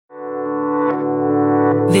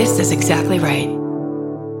This is exactly right.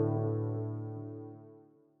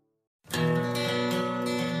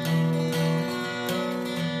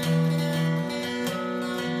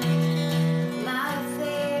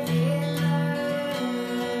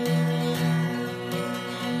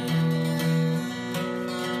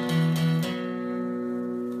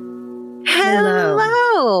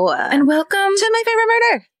 Hello. And welcome To My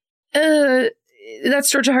Favorite Murder. That's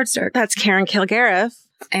Georgia Hardstark. That's Karen Kilgariff.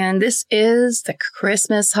 And this is the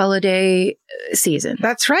Christmas holiday season.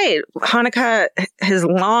 That's right. Hanukkah has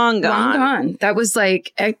long gone. Long gone. That was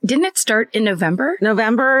like, didn't it start in November?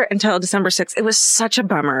 November until December 6th. It was such a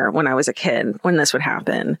bummer when I was a kid when this would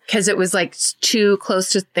happen. Because it was like too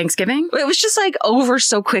close to Thanksgiving? It was just like over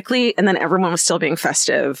so quickly, and then everyone was still being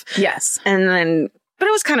festive. Yes. And then, but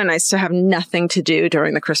it was kind of nice to have nothing to do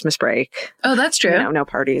during the Christmas break. Oh, that's true. You know, no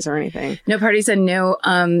parties or anything. No parties and no,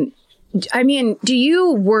 I mean, do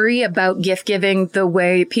you worry about gift giving the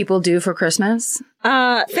way people do for Christmas?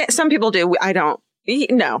 Some people do. I don't.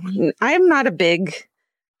 No, I'm not a big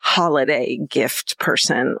holiday gift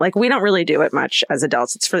person. Like, we don't really do it much as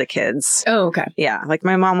adults. It's for the kids. Oh, okay. Yeah. Like,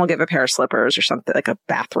 my mom will give a pair of slippers or something, like a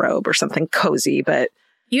bathrobe or something cozy, but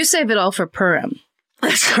You save it all for Purim.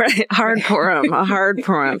 that's right. A hard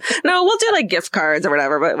Purim. No, we'll do like gift cards or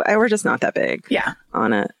whatever, but we're just not that big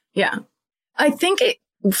on it. Yeah. I think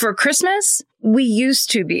for Christmas, we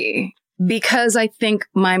used to be, because I think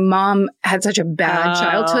my mom had such a bad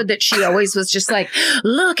childhood that she always was just like,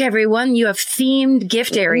 look, everyone, you have themed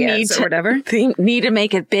gift areas or whatever. Need to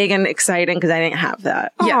make it big and exciting because I didn't have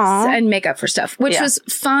that. Yes. Aww. And make up for stuff, which was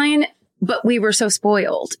fine. But we were so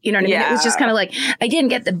spoiled. You know what I mean? It was just kind of like, I didn't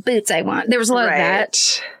get the boots I want. There was a lot of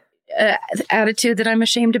that attitude that I'm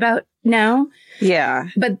ashamed about now. Yeah.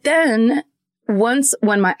 But then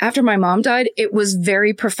after my mom died, it was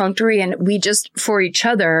very perfunctory, and we just, for each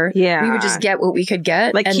other, we would just get what we could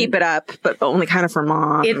get. Like, keep it up, but only kind of for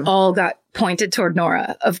mom. It all got pointed toward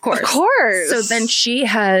Nora, of course. Of course. So then she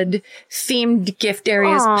had themed gift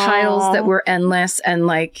areas, piles that were endless, and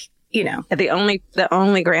like, you know, the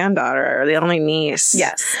only granddaughter, the only niece.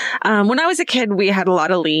 Yes. When I was a kid, we had a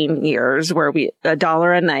lot of lean years where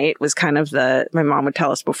 $1 a night was kind of my mom would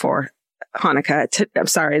tell us before Hanukkah, I'm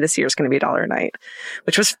sorry, this year's going to be $1 a night,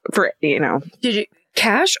 which was for, you know. Did you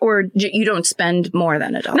cash, or you don't spend more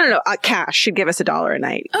than $1? No, cash. She'd give us $1 a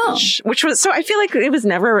night. Oh. Which was, so I feel like it was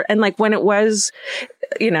never, and like when it was,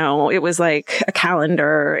 you know, it was like a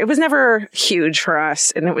calendar. It was never huge for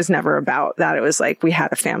us, and it was never about that. It was like we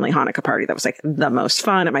had a family Hanukkah party that was like the most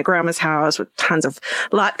fun at my grandma's house with tons of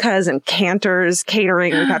latkes and cantors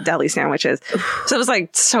catering. We'd have deli sandwiches. So it was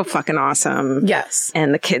like so fucking awesome. Yes.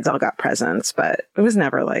 And the kids all got presents, but it was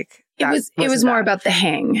never like, it was more about the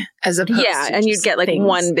hang as opposed to and you'd get like things.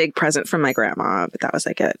 one big present from my grandma, but that was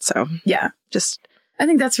like it. So I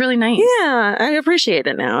think that's really nice. Yeah, I appreciate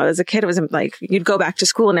it now. As a kid, it was like, you'd go back to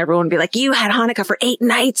school and everyone would be like, you had Hanukkah for 8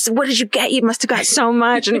 nights. What did you get? You must have got so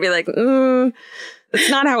much. And it'd be like, that's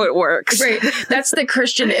not how it works. Right. That's the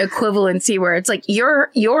Christian equivalency where it's like,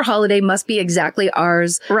 your holiday must be exactly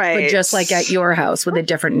ours. Right. But just like at your house with a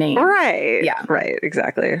different name. Right. Yeah. Right.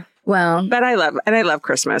 Exactly. Well, but I love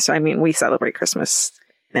Christmas. I mean, we celebrate Christmas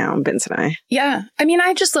now, Vince and I. Yeah. I mean,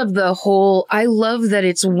 I just love I love that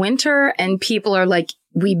it's winter and people are like,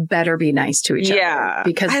 we better be nice to each other. Yeah.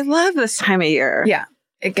 Because I love this time of year. Yeah.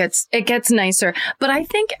 It gets nicer. But I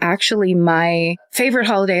think actually my favorite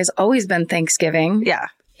holiday has always been Thanksgiving. Yeah.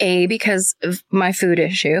 A, because of my food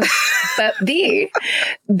issue, but B,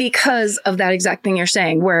 because of that exact thing you're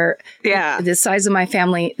saying, where the size of my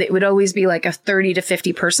family, it would always be like a 30 to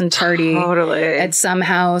 50 person party at some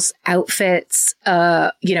house, outfits,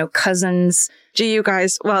 cousins. Gee, you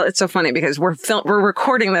guys, well, it's so funny because we're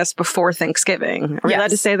recording this before Thanksgiving. Are we allowed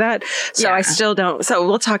to say that? So I still don't. So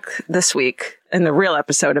we'll talk this week in the real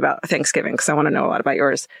episode about Thanksgiving because I want to know a lot about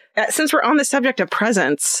yours. Since we're on the subject of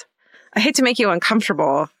presents, I hate to make you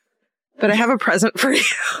uncomfortable, but I have a present for you,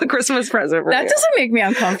 a Christmas present for you. That doesn't make me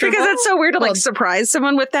uncomfortable. Because it's so weird to surprise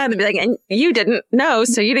someone with that and be like, and you didn't know,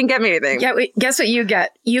 so you didn't get me anything. Yeah, guess what you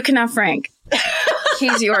get? You can have Frank.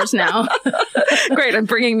 He's yours now. Great. I'm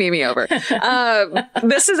bringing Mimi over.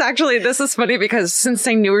 This is funny because since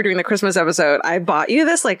I knew we were doing the Christmas episode, I bought you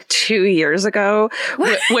this like 2 years ago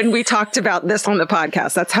when we talked about this on the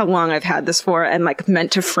podcast. That's how long I've had this for and like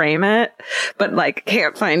meant to frame it, but like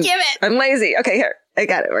can't find. Give it. I'm lazy. Okay, here. I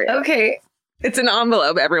got it. Right. Okay. It's an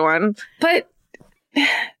envelope, everyone. But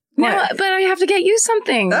I have to get you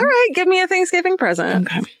something. All right. Give me a Thanksgiving present.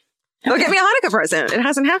 Okay. Well, get me a Hanukkah present. It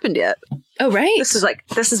hasn't happened yet. Oh, right. This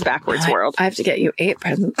is backwards world. I have to get you 8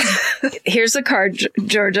 presents. Here's a card,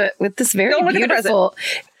 Georgia, with this very beautiful.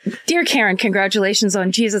 Dear Karen, congratulations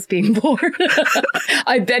on Jesus being born.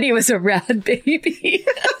 I bet he was a rad baby.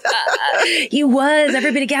 He was.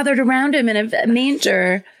 Everybody gathered around him in a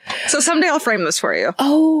manger. So someday I'll frame this for you.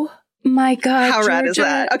 Oh my God. How Georgia. rad is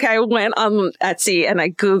that? Okay, I went on Etsy and I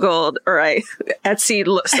Googled, or I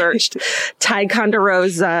searched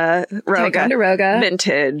Ticonderoga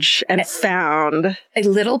vintage and found a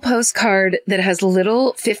little postcard that has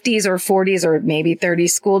little 50s or 40s or maybe 30s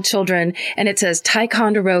school children. And it says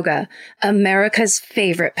Ticonderoga, America's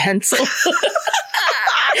favorite pencil.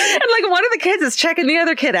 And like one of the kids is checking the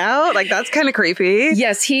other kid out. Like, that's kind of creepy.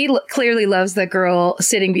 Yes, he clearly loves the girl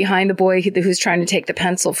sitting behind the boy who's trying to take the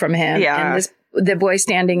pencil from him. Yeah. And the boy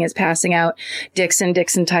standing is passing out Dixon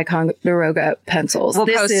Ticonderoga pencils. We'll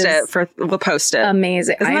post it.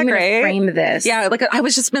 Amazing. Isn't that great? Frame this. Yeah. Like I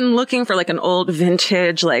was just been looking for like an old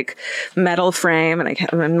vintage, like metal frame, and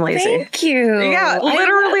I'm lazy. Thank you. Yeah.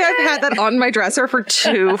 Literally, I've had that on my dresser for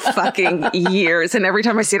 2 fucking years. And every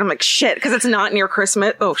time I see it, I'm like, shit, because it's not near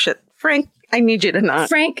Christmas. Oh shit. Frank, I need you to not.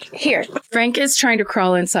 Frank is trying to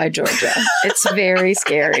crawl inside Georgia. It's very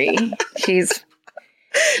scary.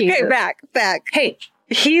 Okay, back. Hey,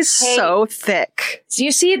 he's so thick. So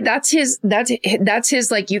you see, that's his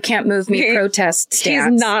like, you can't move me protest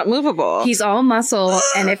stance. He's not movable. He's all muscle.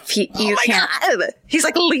 And if you can't. God. He's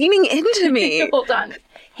like leaning into me. Hold on.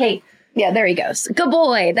 Hey. Yeah, there he goes. Good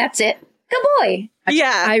boy. That's it. Good boy.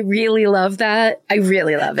 Yeah. I really love that. I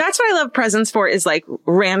really love it. That's what I love presents for, is like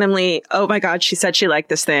randomly, oh my God, she said she liked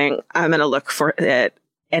this thing. I'm going to look for it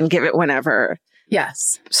and give it whenever.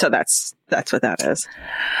 Yes. So that's what that is.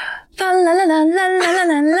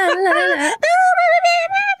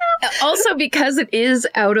 Also, because it is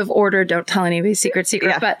out of order, don't tell anybody secret,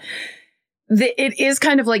 but it is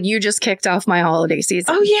kind of like you just kicked off my holiday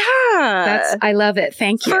season. Oh yeah. I love it.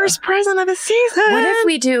 Thank you. First present of the season. What if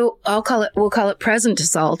we do, we'll call it present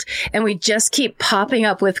assault, and we just keep popping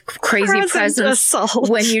up with crazy presents assault.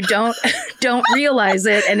 when you don't realize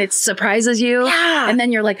it, and it surprises you. Yeah. And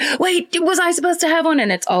then you're like, wait, was I supposed to have one?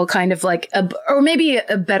 And it's all kind of like, or maybe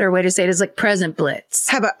a better way to say it is like present blitz.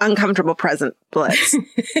 Have an uncomfortable present blitz.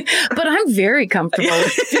 But I'm very comfortable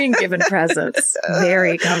with being given presents.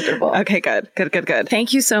 Very comfortable. Okay, good.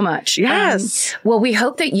 Thank you so much. Yes. Well, we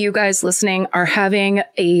hope that you guys listening are having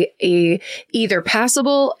a either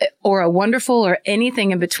passable or a wonderful or anything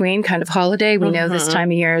in between kind of holiday. We know this time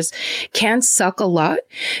of year can suck a lot.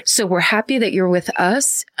 So we're happy that you're with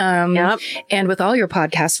us and with all your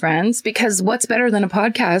podcast friends, because what's better than a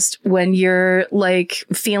podcast when you're like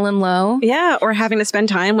feeling low? Yeah. Or having to spend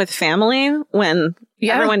time with family when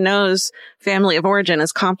everyone knows family of origin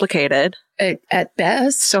is complicated. At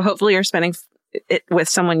best. So hopefully you're spending it with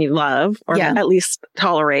someone you love, or at least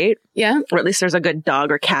tolerate. Yeah. Or at least there's a good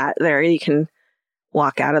dog or cat there you can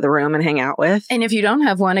walk out of the room and hang out with. And if you don't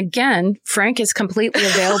have one, again, Frank is completely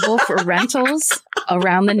available for rentals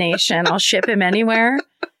around the nation. I'll ship him anywhere.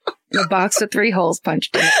 In a box with 3 holes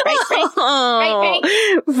punched in it. Right, Frank? Oh,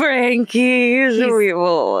 right, Frankie,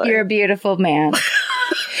 you're a beautiful man.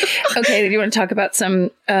 Okay, do you want to talk about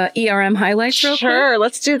some ERM highlights real quick? Sure,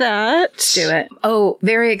 let's do that. Let's do it. Oh,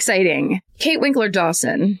 very exciting. Kate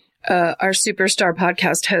Winkler-Dawson, our superstar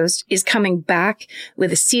podcast host, is coming back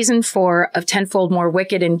with a season 4 of Tenfold More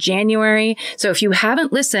Wicked in January. So if you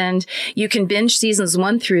haven't listened, you can binge seasons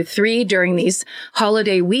 1 through 3 during these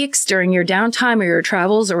holiday weeks, during your downtime or your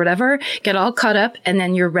travels or whatever. Get all caught up, and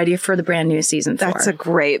then you're ready for the brand new season 4. That's a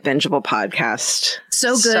great bingeable podcast.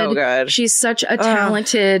 So good. She's such a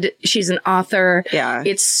talented, she's an author. Yeah.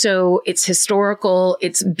 It's historical.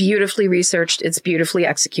 It's beautifully researched. It's beautifully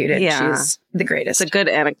executed. Yeah. She's the greatest. It's a good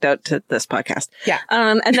anecdote to this podcast. Yeah.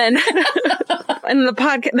 And then and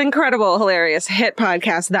the incredible, hilarious hit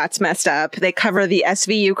podcast, That's Messed Up. They cover the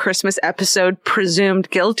SVU Christmas episode Presumed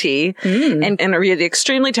Guilty and interview the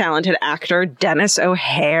extremely talented actor Dennis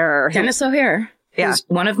O'Hare. Dennis O'Hare. Yeah. Is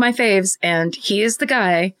one of my faves, and he is the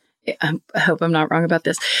guy. I hope I'm not wrong about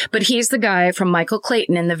this, but he's the guy from Michael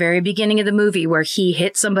Clayton in the very beginning of the movie where he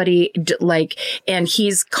hit somebody and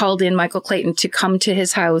he's called in Michael Clayton to come to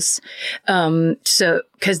his house.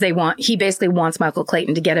 Cause he basically wants Michael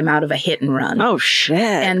Clayton to get him out of a hit and run. Oh shit.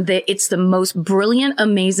 And it's the most brilliant,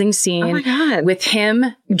 amazing scene. Oh my God. With him,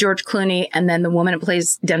 George Clooney, and then the woman who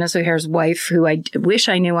plays Dennis O'Hare's wife, who I wish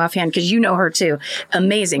I knew offhand, cause you know her too.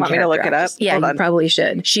 Amazing. Want me to look it up? Yeah, you probably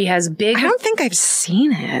should. She has big. I don't think I've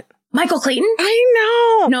seen it. Michael Clayton?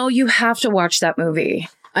 I know. No, you have to watch that movie.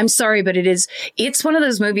 I'm sorry, but it's one of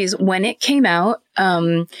those movies. When it came out,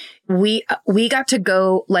 we got to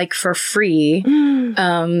go like for free.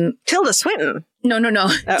 Tilda Swinton. No.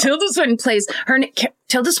 Oh. Tilda Swinton plays her.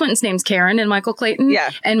 Tilda Swinton's name's Karen in Michael Clayton.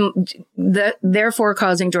 Yeah. And therefore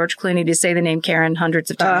causing George Clooney to say the name Karen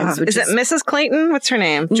hundreds of times. Is it Mrs. Clayton? What's her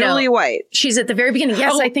name? No. Julie White. She's at the very beginning.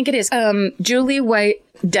 Yes, I think it is. Julie White,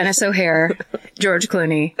 Dennis O'Hare, George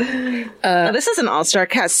Clooney. This is an all-star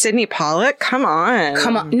cast. Sidney Pollack? Come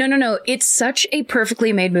on. No. It's such a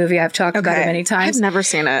perfectly made movie. I've talked about it many times. I've never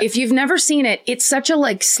seen it. If you've never seen it, it's such a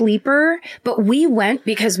like sleeper, but we went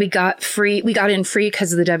because we got in free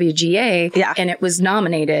because of the WGA. Yeah. And it was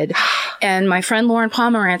nominated. And my friend Lauren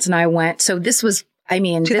Pomerantz and I went. So this was,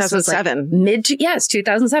 2007. This was like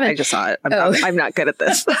 2007. I just saw it. I'm not good at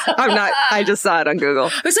this. I just saw it on Google.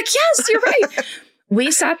 I was like, yes, you're right. We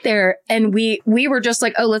sat there and we were just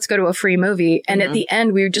like, oh, let's go to a free movie. And at the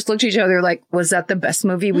end, we just looked at each other like, was that the best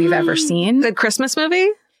movie we've ever seen? Good Christmas movie?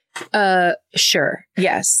 Sure.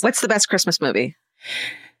 Yes. What's the best Christmas movie?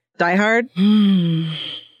 Die Hard?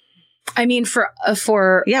 I mean, for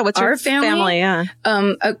what's our family? Yeah.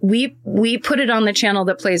 We put it on the channel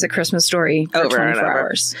that plays A Christmas Story for 24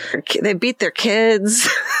 hours. They beat their kids.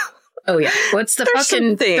 Oh yeah. What's the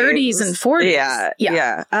fucking 30s and 40s?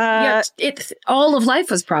 Yeah. All of life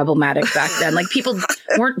was problematic back then. Like people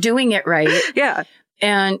weren't doing it right. Yeah.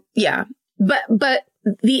 And but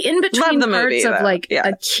the in-between parts of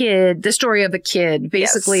a kid, the story of a kid,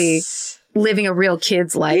 basically living a real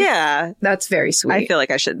kid's life. Yeah. That's very sweet. I feel like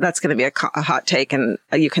that's going to be a hot take, and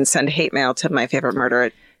you can send hate mail to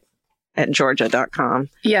myfavoritemurder at georgia.com.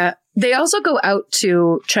 Yeah. They also go out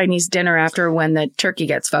to Chinese dinner after when the turkey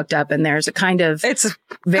gets fucked up, and there's a kind of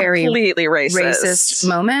very completely racist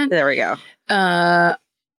moment. There we go.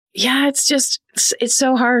 It's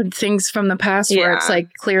so hard. Things from the past where it's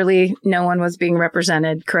like clearly no one was being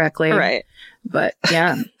represented correctly. Right. But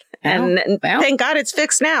yeah. And thank God it's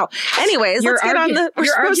fixed now. Anyways, let's get on the...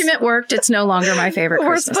 Your argument worked. It's no longer my favorite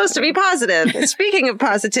Christmas We're supposed to be positive. Speaking of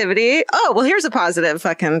positivity... Oh, well, here's a positive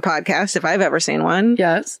fucking podcast if I've ever seen one.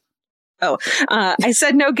 Yes. Oh, I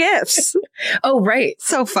said no gifts. Oh, right.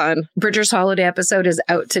 So fun. Bridger's holiday episode is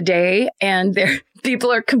out today, and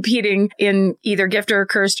people are competing in either Gift or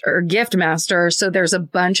Cursed or Gift Master. So there's a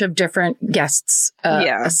bunch of different guests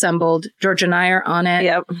assembled. George and I are on it.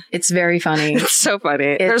 Yep. It's very funny. It's so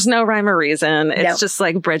funny. There's no rhyme or reason. It's just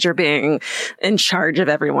like Bridger being in charge of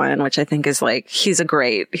everyone, which I think is like, he's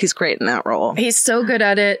great in that role. He's so good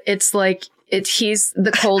at it. It's like, he's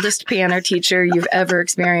the coldest piano teacher you've ever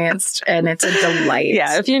experienced, and it's a delight.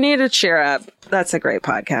 Yeah, if you need to cheer up, that's a great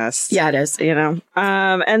podcast. Yeah, it is. You know,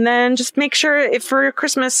 and then just make sure if for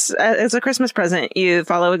Christmas, as a Christmas present, you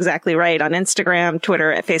follow Exactly Right on Instagram,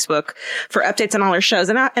 Twitter, and Facebook for updates on all our shows,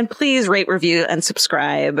 and please rate, review, and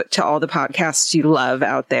subscribe to all the podcasts you love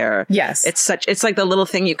out there. Yes, it's like the little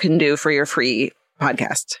thing you can do for your free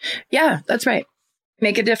podcast. Yeah, that's right.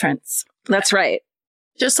 Make a difference. That's right.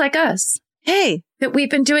 Just like us. Hey, that we've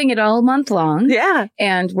been doing it all month long. Yeah.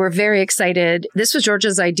 And we're very excited. This was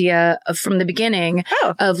Georgia's idea from the beginning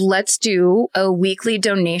of let's do a weekly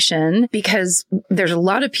donation, because there's a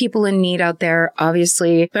lot of people in need out there,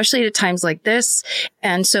 obviously, especially at times like this.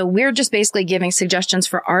 And so we're just basically giving suggestions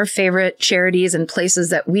for our favorite charities and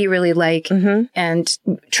places that we really like, and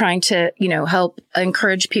trying to, help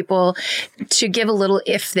encourage people to give a little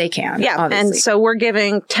if they can. Yeah. Obviously. And so we're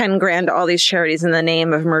giving 10 grand to all these charities in the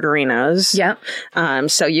name of Murderinos. Yep.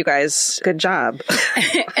 So you guys, good job.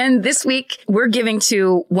 And this week we're giving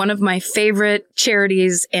to one of my favorite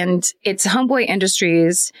charities, and it's Homeboy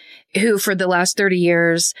Industries, who for the last 30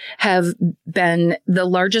 years have been the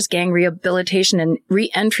largest gang rehabilitation and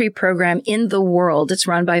re-entry program in the world. It's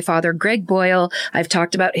run by Father Greg Boyle. I've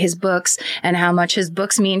talked about his books and how much his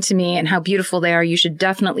books mean to me and how beautiful they are. You should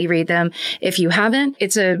definitely read them. If you haven't,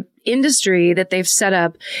 it's a industry that they've set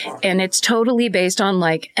up, and it's totally based on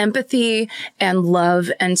like empathy and love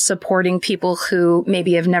and supporting people who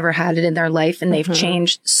maybe have never had it in their life, and they've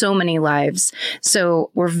changed so many lives.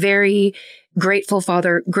 So we're very grateful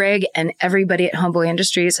Father Greg and everybody at Homeboy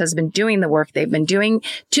Industries has been doing the work they've been doing,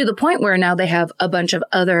 to the point where now they have a bunch of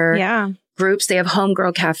other groups. They have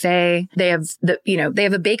Homegirl Cafe. They have they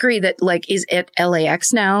have a bakery that like is at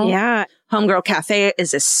LAX now. Yeah. Homegirl Cafe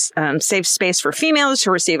is a safe space for females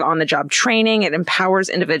to receive on-the-job training. It empowers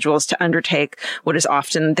individuals to undertake what is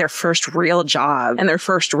often their first real job and their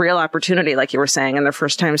first real opportunity, like you were saying, and their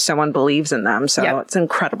first time someone believes in them. So it's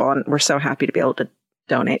incredible, and we're so happy to be able to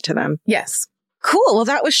donate to them. Yes. Cool. Well,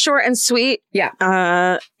 that was short and sweet. Yeah.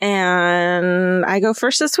 And I go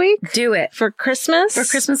first this week? Do it. For Christmas? For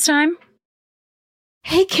Christmas time?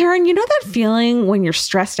 Hey, Karen, you know that feeling when you're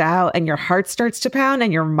stressed out and your heart starts to pound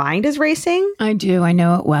and your mind is racing? I do. I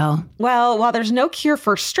know it well. Well, while there's no cure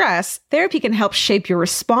for stress, therapy can help shape your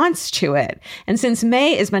response to it. And since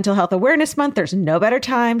May is Mental Health Awareness Month, there's no better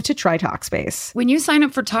time to try Talkspace. When you sign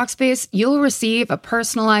up for Talkspace, you'll receive a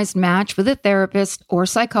personalized match with a therapist or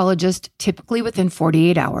psychologist, typically within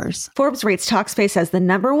 48 hours. Forbes rates Talkspace as the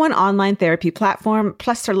 #1 online therapy platform,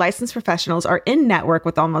 plus their licensed professionals are in network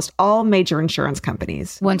with almost all major insurance companies.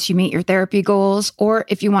 Once you meet your therapy goals, or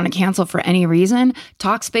if you want to cancel for any reason,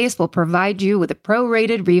 Talkspace will provide you with a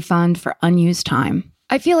prorated refund for unused time.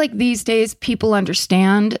 I feel like these days people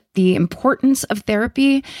understand the importance of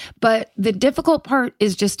therapy, but the difficult part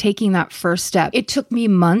is just taking that first step. It took me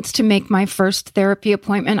months to make my first therapy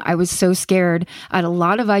appointment. I was so scared. I had a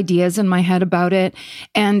lot of ideas in my head about it.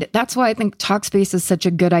 And that's why I think Talkspace is such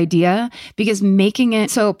a good idea, because making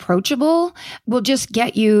it so approachable will just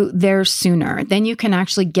get you there sooner. Then you can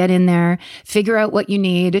actually get in there, figure out what you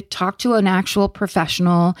need, talk to an actual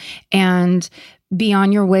professional, and be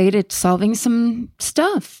on your way to solving some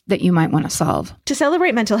stuff that you might want to solve. To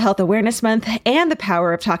celebrate Mental Health Awareness Month and the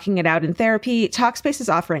power of talking it out in therapy, Talkspace is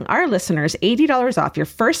offering our listeners $80 off your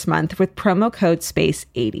first month with promo code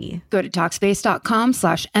SPACE80. Go to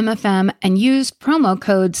Talkspace.com/MFM and use promo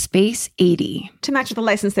code SPACE80. To match with a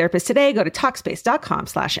licensed therapist today, go to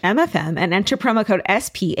Talkspace.com/MFM and enter promo code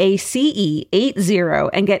SPACE80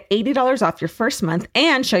 and get $80 off your first month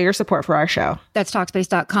and show your support for our show. That's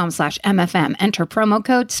Talkspace.com/MFM. Enter promo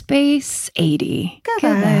code SPACE80.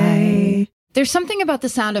 Goodbye. There's something about the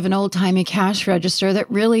sound of an old-timey cash register that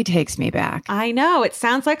really takes me back. I know. It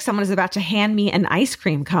sounds like someone is about to hand me an ice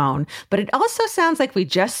cream cone, but it also sounds like we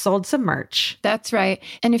just sold some merch. That's right.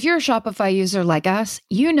 And if you're a Shopify user like us,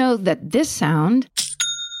 you know that this sound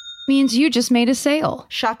means you just made a sale.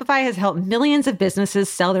 Shopify has helped millions of businesses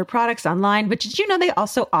sell their products online, but did you know they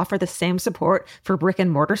also offer the same support for brick and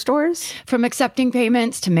mortar stores? From accepting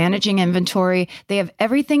payments to managing inventory, they have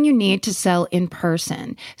everything you need to sell in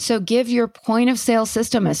person. So give your point of sale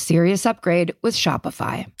system a serious upgrade with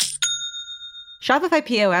Shopify. Shopify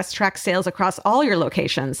POS tracks sales across all your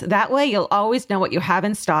locations. That way, you'll always know what you have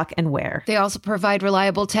in stock and where. They also provide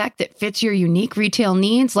reliable tech that fits your unique retail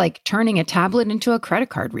needs, like turning a tablet into a credit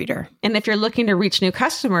card reader. And if you're looking to reach new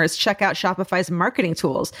customers, check out Shopify's marketing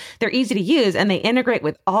tools. They're easy to use, and they integrate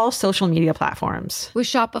with all social media platforms. With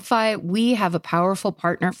Shopify, we have a powerful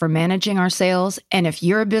partner for managing our sales. And if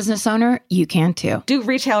you're a business owner, you can too. Do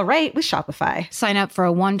retail right with Shopify. Sign up for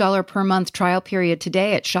a $1 per month trial period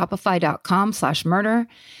today at shopify.com/murder.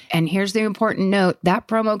 And here's the important note, that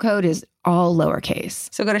promo code is all lowercase.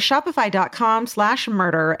 So go to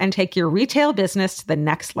shopify.com/murder and take your retail business to the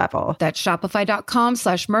next level. That's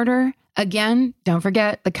shopify.com/murder. Again, don't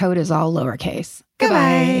forget, the code is all lowercase.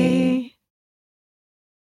 Goodbye.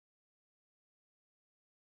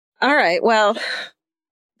 All right. Well,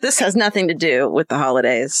 this has nothing to do with the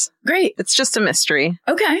holidays. Great. It's just a mystery.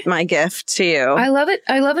 Okay. My gift to you. I love it.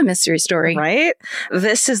 I love a mystery story. Right?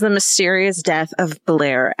 This is the mysterious death of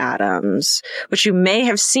Blair Adams, which you may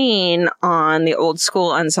have seen on the Old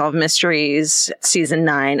School Unsolved Mysteries, Season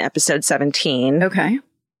 9, Episode 17. Okay.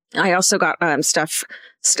 I also got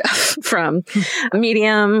stuff from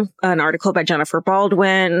Medium, an article by Jennifer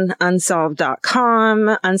Baldwin,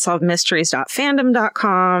 unsolved.com,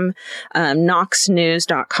 unsolvedmysteries.fandom.com,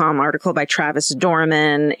 knoxnews.com article by Travis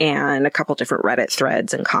Dorman, and a couple different Reddit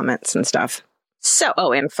threads and comments and stuff. So,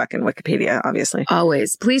 and fucking Wikipedia, obviously.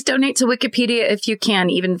 Always. Please donate to Wikipedia if you can,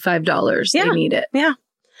 even $5. Yeah. They need it. Yeah.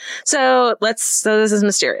 So this is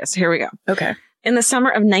mysterious. Here we go. Okay. In the summer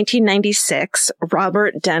of 1996,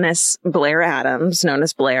 Robert Dennis Blair Adams, known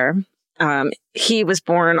as Blair, he was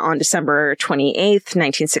born on December 28th,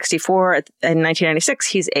 1964. In 1996,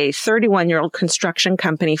 he's a 31-year-old construction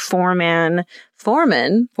company foreman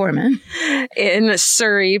in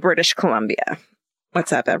Surrey, British Columbia.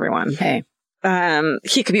 What's up, everyone? Hey.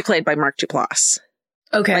 He could be played by Mark Duplass.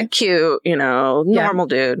 Okay. Like cute, normal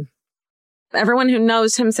dude. Everyone who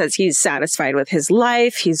knows him says he's satisfied with his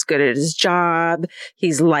life. He's good at his job.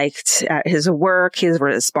 He's liked at his work. He's a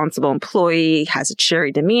responsible employee, has a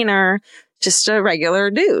cheery demeanor, just a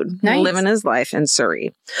regular dude living his life in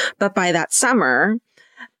Surrey. But by that summer,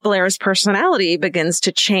 Blair's personality begins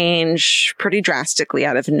to change pretty drastically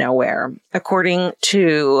out of nowhere. According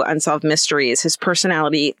to Unsolved Mysteries, his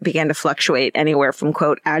personality began to fluctuate anywhere from,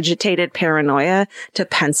 quote, agitated paranoia to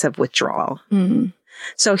pensive withdrawal. Mm-hmm.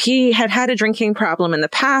 So he had had a drinking problem in the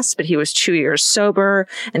past, but he was 2 years sober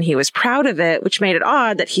and he was proud of it, which made it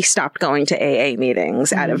odd that he stopped going to AA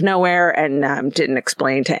meetings out of nowhere and didn't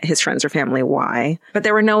explain to his friends or family why. But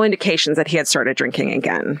there were no indications that he had started drinking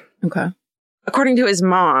again. Okay. According to his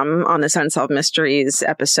mom on this Unsolved Mysteries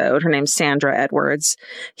episode, her name's Sandra Edwards,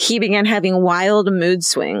 he began having wild mood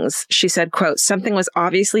swings. She said, quote, something was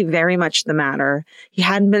obviously very much the matter. He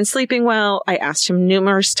hadn't been sleeping well. I asked him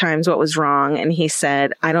numerous times what was wrong, and he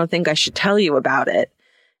said, I don't think I should tell you about it.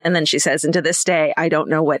 And then she says, and to this day, I don't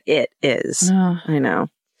know what it is. Oh. I know.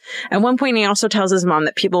 At one point, he also tells his mom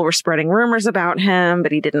that people were spreading rumors about him,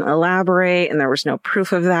 but he didn't elaborate, and there was no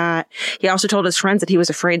proof of that. He also told his friends that he was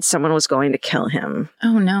afraid someone was going to kill him.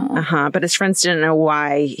 Oh, no. But his friends didn't know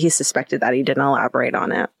why he suspected that. He didn't elaborate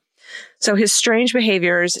on it. So his strange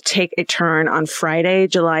behaviors take a turn on Friday,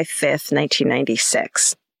 July 5th,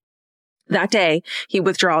 1996. That day, he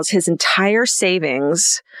withdraws his entire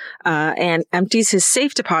savings and empties his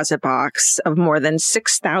safe deposit box of more than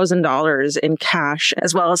 $6,000 in cash,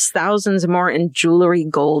 as well as thousands more in jewelry,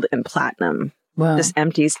 gold, and platinum. Wow. Just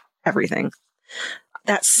empties everything.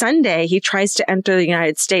 That Sunday, he tries to enter the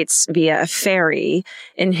United States via a ferry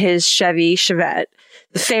in his Chevy Chevette.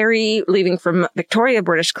 The ferry leaving from Victoria,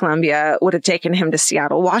 British Columbia, would have taken him to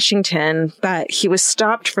Seattle, Washington, but he was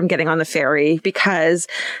stopped from getting on the ferry because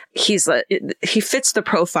he fits the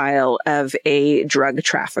profile of a drug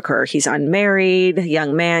trafficker. He's unmarried, a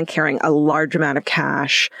young man carrying a large amount of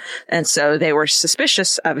cash. And so they were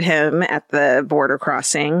suspicious of him at the border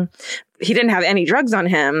crossing. He didn't have any drugs on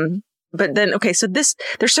him. But then, okay, so there's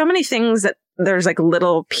so many things that there's like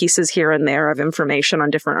little pieces here and there of information on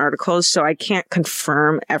different articles. So I can't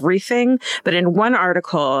confirm everything. But in one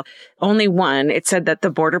article, only one, it said that the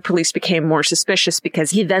border police became more suspicious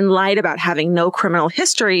because he then lied about having no criminal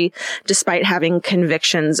history despite having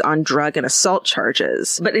convictions on drug and assault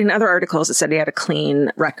charges. But in other articles, it said he had a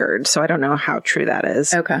clean record. So I don't know how true that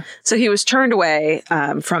is. Okay. So he was turned away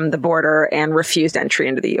from the border and refused entry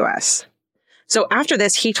into the U.S. So after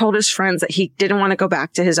this, he told his friends that he didn't want to go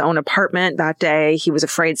back to his own apartment that day. He was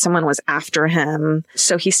afraid someone was after him.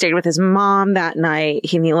 So he stayed with his mom that night.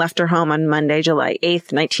 He left her home on Monday, July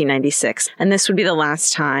 8th, 1996. And this would be the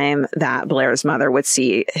last time that Blair's mother would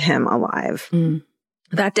see him alive. Mm.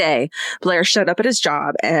 That day, Blair showed up at his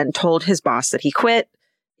job and told his boss that he quit,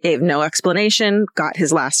 gave no explanation, got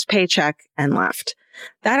his last paycheck, and left.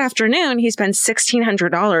 That afternoon, he spent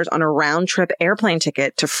 $1,600 on a round-trip airplane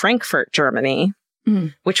ticket to Frankfurt, Germany,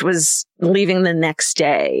 which was leaving the next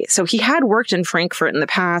day. So he had worked in Frankfurt in the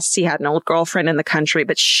past. He had an old girlfriend in the country,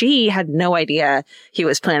 but she had no idea he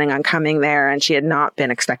was planning on coming there, and she had not been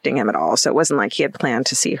expecting him at all. So it wasn't like he had planned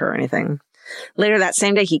to see her or anything. Later that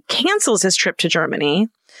same day, he cancels his trip to Germany.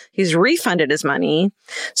 He's refunded his money.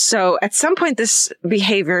 So at some point, this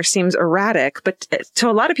behavior seems erratic, but to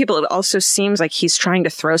a lot of people, it also seems like he's trying to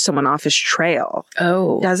throw someone off his trail.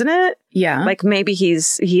 Oh. Doesn't it? Yeah. Like maybe he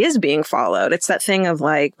is being followed. It's that thing of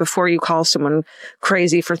like, before you call someone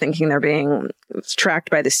crazy for thinking they're being tracked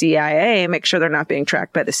by the CIA, make sure they're not being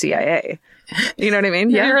tracked by the CIA. You know what I mean?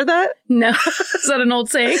 Yeah. Have you heard that? No. Is that an old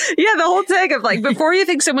saying? Yeah, the whole thing of like, before you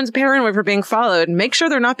think someone's paranoid for being followed, make sure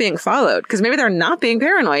they're not being followed. Because maybe they're not being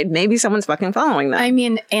paranoid. Maybe someone's fucking following them. I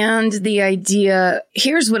mean, and the idea,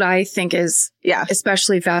 here's what I think is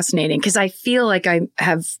especially fascinating. Because I feel like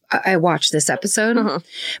I watched this episode,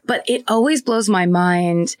 but it always blows my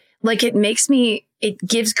mind. Like it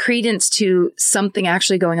gives credence to something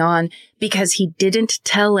actually going on because he didn't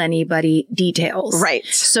tell anybody details. Right.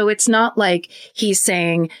 So it's not like he's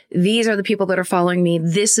saying, these are the people that are following me.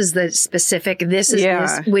 This is the specific, this is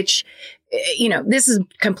this, which, you know, this is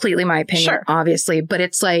completely my opinion, obviously, but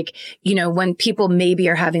it's like, you know, when people maybe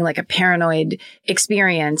are having like a paranoid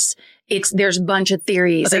experience, there's a bunch of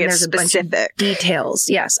theories and there's a bunch of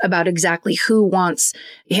details, about exactly who wants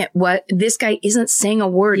what. This guy isn't saying a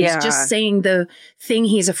word. He's just saying the thing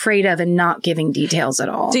he's afraid of and not giving details at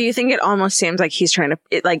all. Do you think it almost seems like he's trying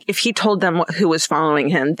to, like, if he told them who was following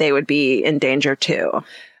him, they would be in danger too?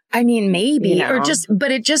 I mean, maybe, you know?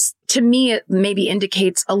 But it just, to me, it maybe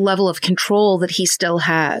indicates a level of control that he still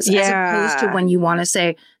has, as opposed to when you want to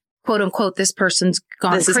say, quote unquote, this person's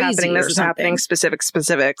gone crazy. This is happening,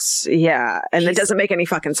 specifics. Yeah. And it doesn't make any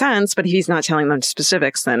fucking sense, but if he's not telling them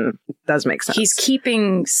specifics, then it does make sense. He's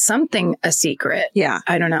keeping something a secret. Yeah.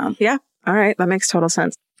 I don't know. Yeah. All right. That makes total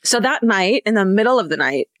sense. So that night, in the middle of the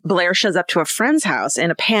night, Blair shows up to a friend's house in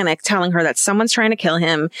a panic, telling her that someone's trying to kill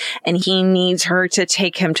him and he needs her to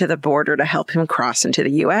take him to the border to help him cross into the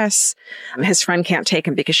U.S. His friend can't take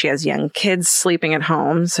him because she has young kids sleeping at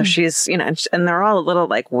home. So she's, you know, and they're all a little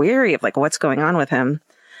like weary of like what's going on with him.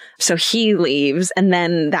 So he leaves. And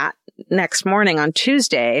then that next morning on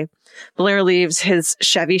Tuesday, Blair leaves his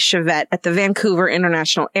Chevy Chevette at the Vancouver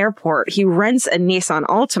International Airport. He rents a Nissan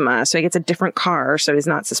Altima, so he gets a different car, so he's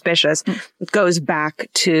not suspicious. Goes back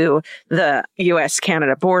to the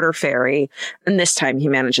U.S.-Canada border ferry, and this time he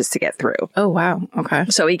manages to get through. Oh, wow. Okay.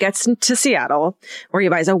 So he gets to Seattle, where he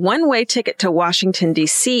buys a one-way ticket to Washington,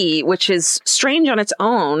 D.C., which is strange on its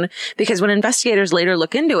own, because when investigators later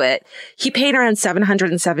look into it, he paid around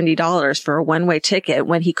 $770 for a one-way ticket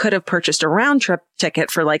when he could have purchased a round-trip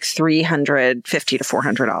ticket for like $350 to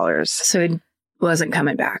 $400. So he wasn't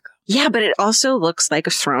coming back. Yeah, but it also looks like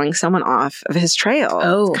throwing someone off of his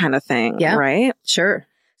trail kind of thing, right? Sure.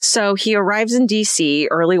 So he arrives in D.C.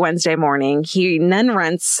 early Wednesday morning. He then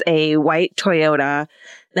rents a white Toyota,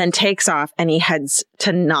 then takes off, and he heads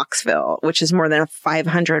to Knoxville, which is more than a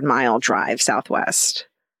 500-mile drive southwest.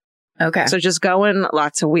 Okay. So just going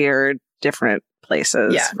lots of weird, different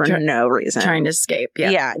places for no reason. Trying to escape. Yeah.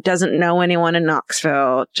 Yeah. Doesn't know anyone in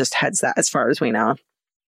Knoxville. Just heads that as far as we know.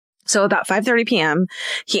 So about 5:30 p.m.,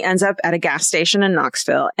 he ends up at a gas station in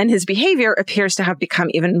Knoxville, and his behavior appears to have become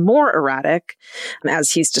even more erratic.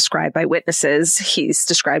 As he's described by witnesses, he's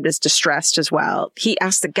described as distressed as well. He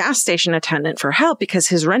asks the gas station attendant for help because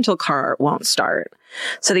his rental car won't start.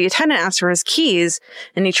 So the attendant asks for his keys,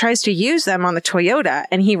 and he tries to use them on the Toyota,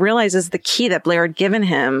 and he realizes the key that Blair had given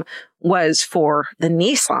him was for the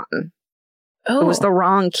Nissan. Oh. It was the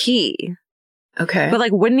wrong key. Okay. But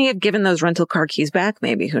like, wouldn't he have given those rental car keys back?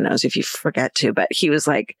 Maybe, who knows, if you forget to. But he was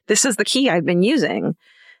like, this is the key I've been using.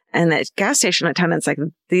 And the gas station attendant's like,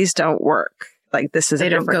 these don't work. Like, this is a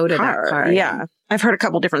different car. They don't go to that car. Yeah. I've heard a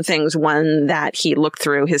couple different things. One, that he looked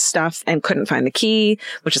through his stuff and couldn't find the key,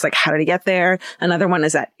 which is like, how did he get there? Another one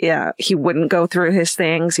is that, he wouldn't go through his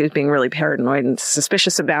things. He was being really paranoid and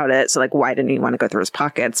suspicious about it. So like, why didn't he want to go through his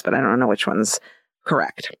pockets? But I don't know which one's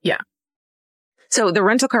correct. Yeah. So the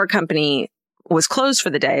rental car company was closed for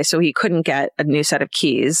the day, so he couldn't get a new set of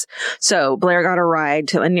keys. So Blair got a ride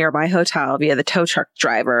to a nearby hotel via the tow truck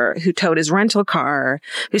driver who towed his rental car,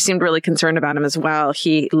 who seemed really concerned about him as well.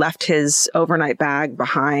 He left his overnight bag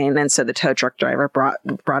behind, and so the tow truck driver brought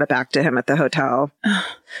it back to him at the hotel.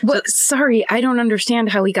 Well, sorry, I don't understand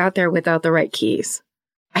how he got there without the right keys.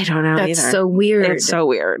 I don't know either. That's so weird. It's so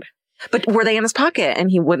weird. But were they in his pocket? And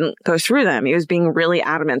he wouldn't go through them. He was being really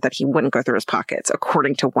adamant that he wouldn't go through his pockets,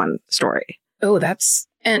 according to one story. Oh, that's,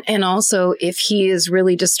 and also if he is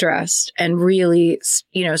really distressed and really,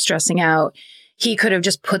 stressing out, he could have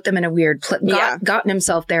just put them in a weird place, gotten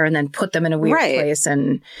himself there and then put them in a weird place.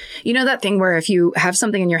 And you know that thing where if you have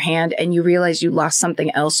something in your hand and you realize you lost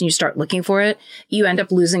something else and you start looking for it, you end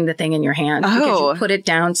up losing the thing in your hand because you put it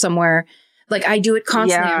down somewhere. Like I do it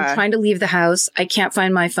constantly. Yeah. I'm trying to leave the house. I can't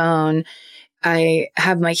find my phone. I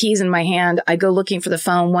have my keys in my hand. I go looking for the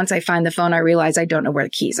phone. Once I find the phone, I realize I don't know where the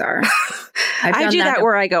keys are. I do that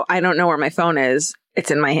where I go, I don't know where my phone is.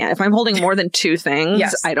 It's in my hand. If I'm holding more than two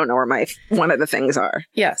things, I don't know where one of the things are.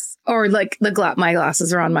 Yes. Or like my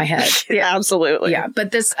glasses are on my head. Yeah, absolutely. Yeah.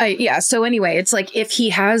 But so anyway, it's like if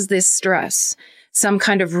he has this stress, some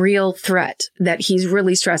kind of real threat that he's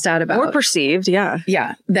really stressed out about. Or perceived, yeah.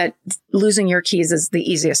 Yeah, that losing your keys is the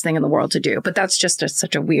easiest thing in the world to do. But that's just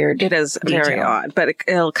such a weird It is detail. Very odd, but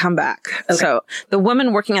it'll come back. Okay. So the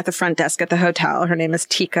woman working at the front desk at the hotel, her name is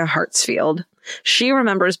Tika Hartsfield. She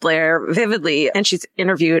remembers Blair vividly, and she's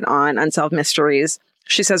interviewed on Unsolved Mysteries.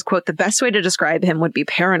 She says, quote, the best way to describe him would be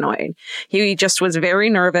paranoid. He just was very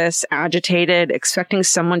nervous, agitated, expecting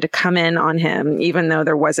someone to come in on him, even though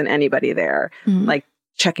there wasn't anybody there, like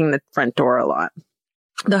checking the front door a lot.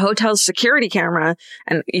 The hotel's security camera,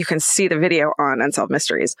 and you can see the video on Unsolved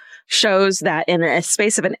Mysteries, shows that in a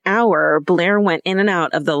space of an hour, Blair went in and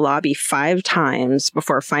out of the lobby 5 times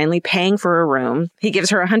before finally paying for a room. He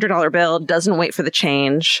gives her a $100 bill, doesn't wait for the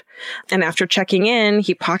change. And after checking in,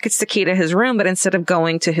 he pockets the key to his room, but instead of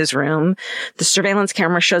going to his room, the surveillance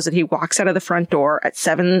camera shows that he walks out of the front door at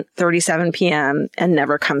 7:37 p.m. and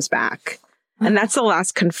never comes back. And that's the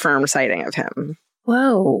last confirmed sighting of him.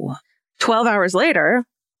 Whoa. 12 hours later,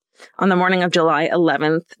 on the morning of July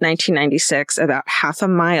 11th, 1996, about half a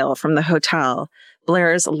mile from the hotel,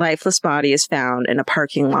 Blair's lifeless body is found in a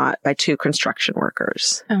parking lot by 2 construction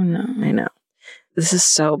workers. Oh, no. I know. This is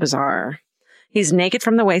so bizarre. He's naked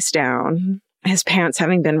from the waist down, his pants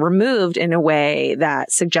having been removed in a way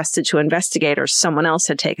that suggested to investigators someone else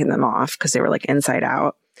had taken them off because they were like inside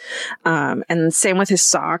out. And same with his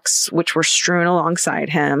socks, which were strewn alongside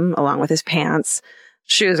him, along with his pants.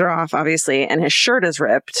 Shoes are off, obviously, and his shirt is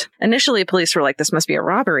ripped. Initially, police were like, this must be a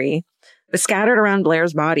robbery. But scattered around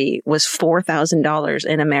Blair's body was $4,000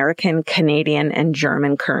 in American, Canadian, and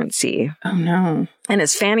German currency. Oh, no. And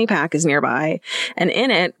his fanny pack is nearby. And in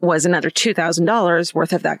it was another $2,000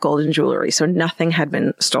 worth of that golden jewelry. So nothing had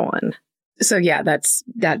been stolen. So, yeah, that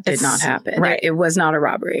did not happen. Right. It was not a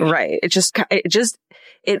robbery. Right.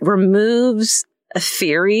 It removes a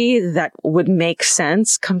theory that would make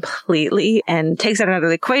sense completely and takes it out of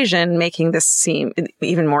the equation, making this seem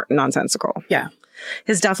even more nonsensical. Yeah.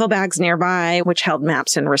 His duffel bags nearby, which held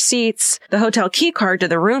maps and receipts, the hotel key card to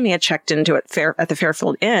the room he had checked into at the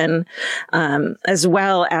Fairfield Inn, as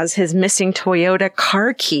well as his missing Toyota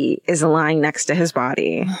car key is lying next to his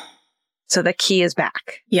body. So the key is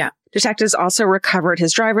back. Yeah. Detectives also recovered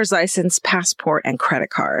his driver's license, passport, and credit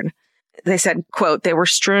card. They said, quote, they were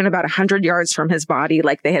strewn about 100 yards from his body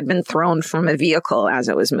like they had been thrown from a vehicle as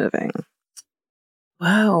it was moving.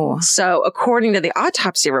 Wow. So according to the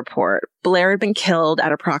autopsy report, Blair had been killed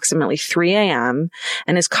at approximately 3 a.m.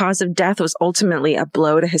 and his cause of death was ultimately a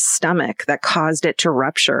blow to his stomach that caused it to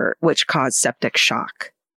rupture, which caused septic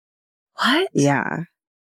shock. What? Yeah.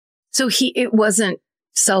 So it wasn't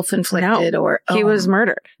self-inflicted he was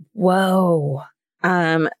murdered. Whoa.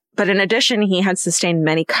 But in addition, he had sustained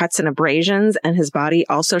many cuts and abrasions, and his body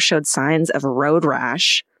also showed signs of a road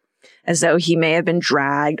rash, as though he may have been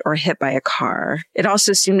dragged or hit by a car. It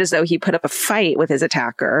also seemed as though he put up a fight with his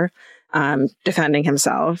attacker, defending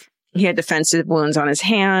himself. He had defensive wounds on his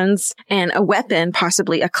hands, and a weapon,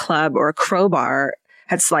 possibly a club or a crowbar,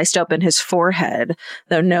 had sliced open his forehead,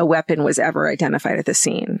 though no weapon was ever identified at the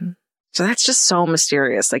scene. So that's just so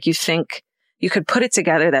mysterious. Like, you think you could put it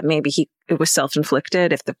together that maybe it was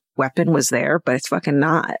self-inflicted if the weapon was there, but it's fucking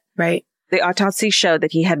not. Right. The autopsy showed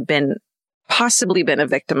that he had possibly been a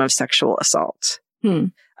victim of sexual assault.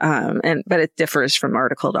 But it differs from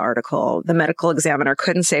article to article. The medical examiner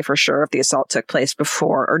couldn't say for sure if the assault took place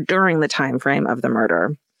before or during the time frame of the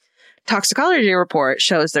murder. Toxicology report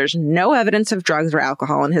shows there's no evidence of drugs or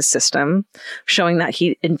alcohol in his system, showing that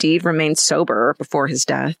he indeed remained sober before his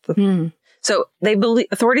death. So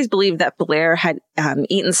authorities believe that Blair had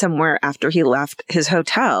eaten somewhere after he left his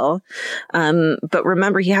hotel. But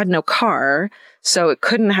remember, he had no car, so it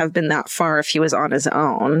couldn't have been that far if he was on his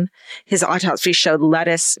own. His autopsy showed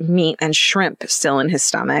lettuce, meat, and shrimp still in his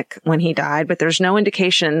stomach when he died, but there's no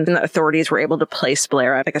indication that authorities were able to place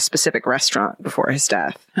Blair at a specific restaurant before his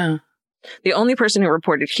death. Huh. The only person who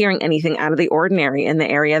reported hearing anything out of the ordinary in the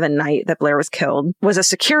area the night that Blair was killed was a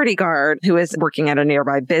security guard who was working at a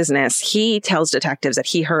nearby business. He tells detectives that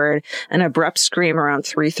he heard an abrupt scream around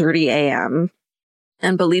 3:30 a.m.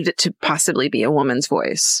 and believed it to possibly be a woman's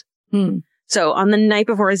voice. So on the night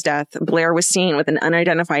before his death, Blair was seen with an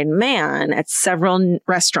unidentified man at several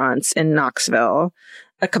restaurants in Knoxville.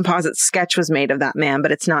 A composite sketch was made of that man,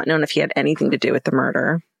 but it's not known if he had anything to do with the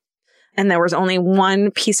murder. And there was only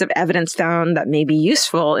one piece of evidence found that may be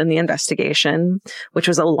useful in the investigation, which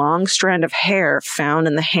was a long strand of hair found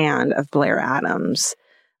in the hand of Blair Adams.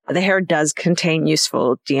 The hair does contain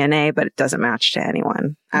useful DNA, but it doesn't match to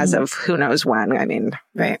anyone as of who knows when. I mean,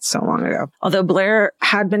 right, so long ago. Although Blair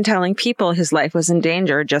had been telling people his life was in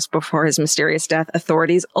danger just before his mysterious death,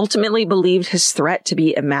 authorities ultimately believed his threat to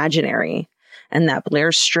be imaginary, and that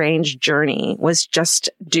Blair's strange journey was just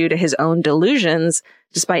due to his own delusions,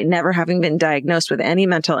 despite never having been diagnosed with any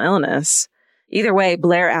mental illness. Either way,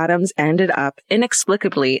 Blair Adams ended up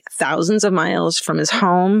inexplicably thousands of miles from his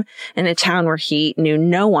home in a town where he knew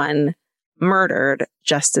no one, murdered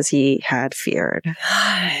just as he had feared.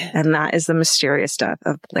 And that is the mysterious death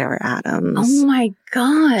of Blair Adams. Oh my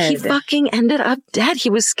God. He fucking ended up dead. He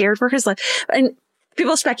was scared for his life. And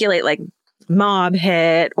people speculate, like, mob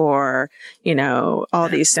hit or, all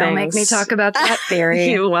these things. Don't make me talk about that theory.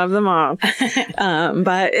 You love the mob.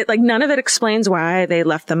 But none of it explains why they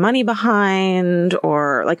left the money behind,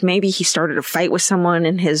 or maybe he started a fight with someone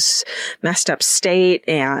in his messed up state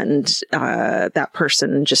and that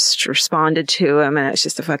person just responded to him and it's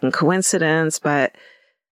just a fucking coincidence. But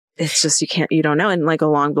it's just, you don't know. And a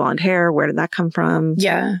long blonde hair, where did that come from?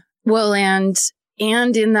 Yeah. Well, and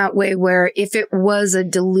in that way where if it was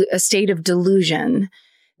a state of delusion,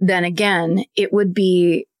 then again, it would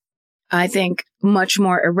be, I think, much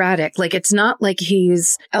more erratic. It's not like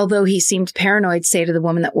although he seemed paranoid, say to the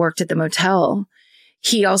woman that worked at the motel,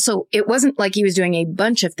 it wasn't like he was doing a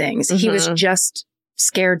bunch of things. He was just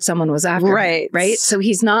scared someone was after him. Right. So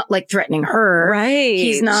he's not threatening her. Right.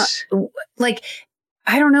 He's not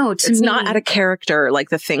I don't know. It's not out of character,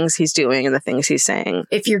 the things he's doing and the things he's saying.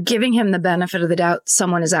 If you're giving him the benefit of the doubt,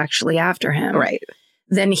 someone is actually after him. Right.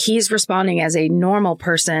 Then he's responding as a normal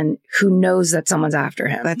person who knows that someone's after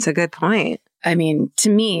him. That's a good point. I mean, to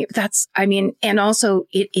me, and also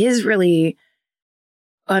it is really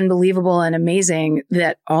unbelievable and amazing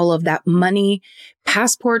that all of that money,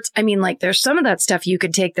 passports, I mean, like there's some of that stuff you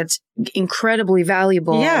could take that's incredibly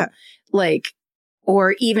valuable. Yeah. Like,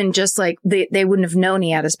 or even just like they wouldn't have known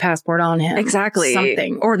he had his passport on him. Exactly.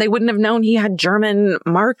 Something. Or they wouldn't have known he had German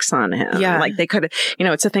marks on him. Yeah. Like they could have,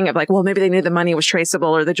 it's a thing of like, well, maybe they knew the money was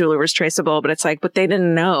traceable or the jewelry was traceable, but it's like, but they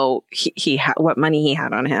didn't know he had what money he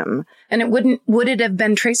had on him. And would it have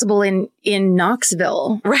been traceable in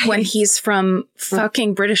Knoxville when he's from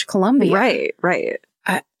fucking British Columbia? Right.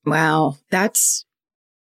 Wow. That's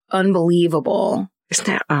unbelievable. Isn't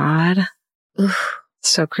that odd? Oof.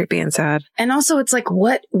 So creepy and sad. And also it's like,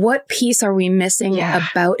 what piece are we missing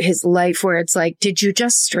about his life where it's like, did you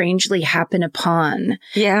just strangely happen upon?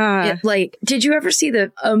 Yeah. Did you ever see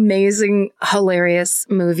the amazing, hilarious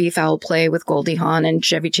movie Foul Play with Goldie Hawn and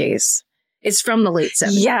Chevy Chase? It's from the late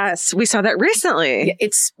 70s. Yes, we saw that recently.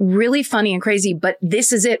 It's really funny and crazy, but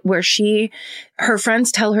this is it where her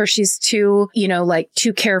friends tell her she's too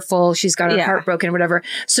careful. She's got her heart broken or whatever.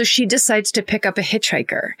 So she decides to pick up a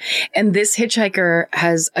hitchhiker. And this hitchhiker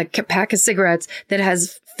has a pack of cigarettes that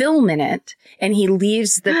has film in it. And he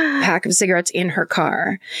leaves the pack of cigarettes in her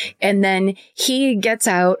car. And then he gets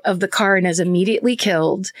out of the car and is immediately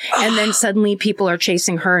killed. And then suddenly people are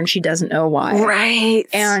chasing her and she doesn't know why. Right.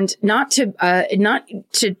 And not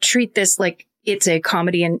to treat this like it's a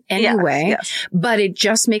comedy in any way, but it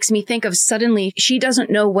just makes me think of suddenly she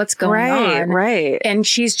doesn't know what's going on. Right. And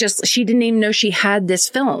she didn't even know she had this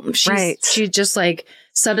film. She's just like,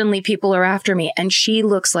 suddenly people are after me. And she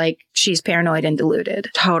looks like she's paranoid and deluded.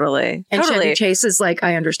 Totally. And Chevy Chase is like,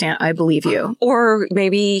 I understand. I believe you. Or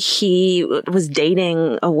maybe he was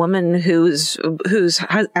dating a woman whose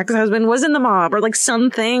ex-husband was in the mob or like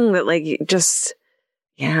something that like just,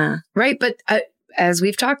 yeah. Right. But as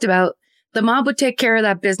we've talked about, the mob would take care of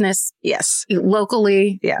that business. Yes.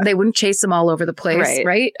 Locally. Yeah. They wouldn't chase them all over the place.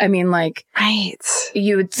 Right. I mean, like,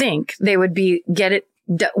 you would think they would get it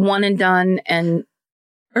one and done and.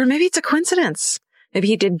 Or maybe it's a coincidence. Maybe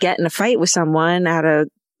he did get in a fight with someone at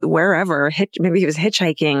wherever. Maybe he was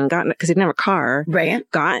hitchhiking, because he didn't have a car. Right.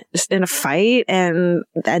 Got in a fight and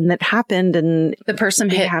that happened. And the person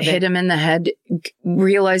hit him in the head,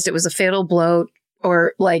 realized it was a fatal blow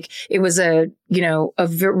or like it was a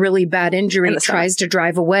really bad injury, tries to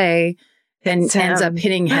drive away and ends up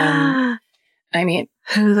hitting him. I mean,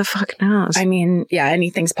 who the fuck knows? I mean, yeah,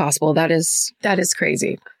 anything's possible. That is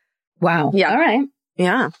crazy. Wow. Yeah. All right.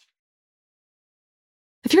 Yeah.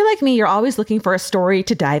 If you're like me, you're always looking for a story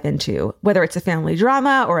to dive into. Whether it's a family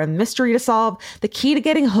drama or a mystery to solve, the key to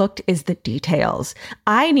getting hooked is the details.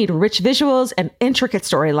 I need rich visuals and intricate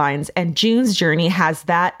storylines, and June's Journey has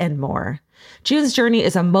that and more. June's Journey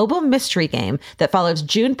is a mobile mystery game that follows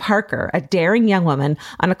June Parker, a daring young woman,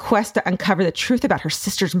 on a quest to uncover the truth about her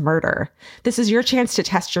sister's murder. This is your chance to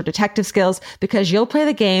test your detective skills because you'll play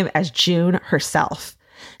the game as June herself.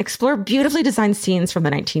 Explore beautifully designed scenes from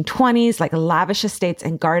the 1920s, like lavish estates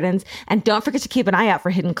and gardens, and don't forget to keep an eye out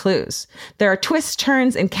for hidden clues. There are twists,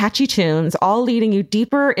 turns, and catchy tunes, all leading you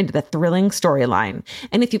deeper into the thrilling storyline.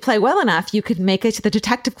 And if you play well enough, you could make it to the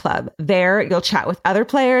Detective Club. There, you'll chat with other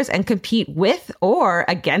players and compete with or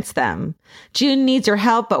against them. June needs your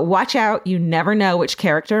help, but watch out, you never know which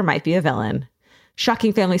character might be a villain.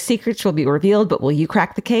 Shocking family secrets will be revealed, but will you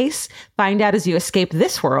crack the case? Find out as you escape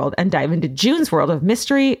this world and dive into June's world of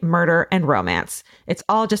mystery, murder, and romance. It's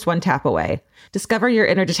all just one tap away. Discover your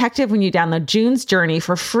inner detective when you download June's Journey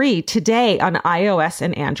for free today on iOS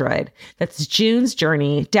and Android. That's June's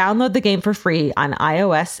Journey. Download the game for free on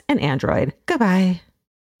iOS and Android. Goodbye.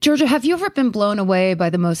 Georgia, have you ever been blown away by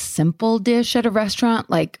the most simple dish at a restaurant,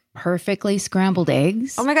 like perfectly scrambled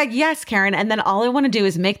eggs? Oh my God, yes, Karen. And then all I want to do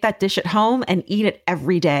is make that dish at home and eat it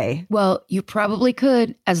every day. Well, you probably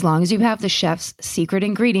could, as long as you have the chef's secret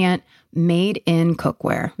ingredient, Made in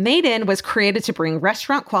cookware. Made in was created to bring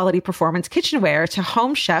restaurant quality performance kitchenware to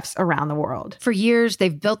home chefs around the world. For years,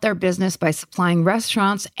 they've built their business by supplying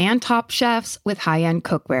restaurants and top chefs with high-end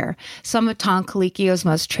cookware. Some of Tom Colicchio's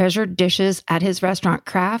most treasured dishes at his restaurant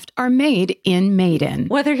Craft are made in Made in.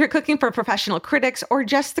 Whether you're cooking for professional critics or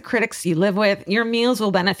just the critics you live with, your meals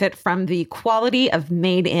will benefit from the quality of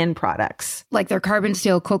Made in products. Like their carbon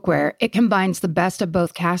steel cookware, it combines the best of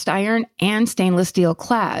both cast iron and stainless steel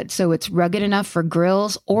clad, so it's rugged enough for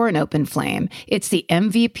grills or an open flame. It's the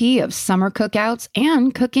MVP of summer cookouts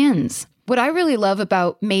and cook-ins. What I really love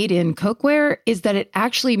about made in cookware is that it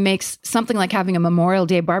actually makes something like having a Memorial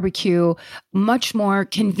Day barbecue much more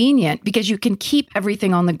convenient because you can keep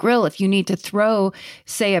everything on the grill. If you need to throw,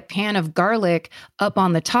 say, a pan of garlic up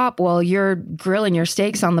on the top while you're grilling your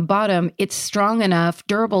steaks on the bottom, it's strong enough,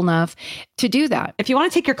 durable enough to do that. If you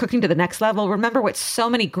want to take your cooking to the next level, remember what so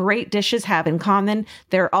many great dishes have in common.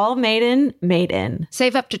 They're all made in.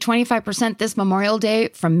 Save up to 25% this Memorial Day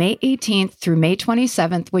from May 18th through May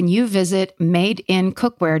 27th when you visit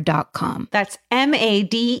madeincookware.com. That's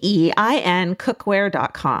MADEIN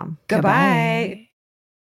cookware.com. Goodbye.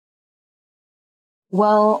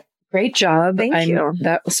 Well, great job. Thank you.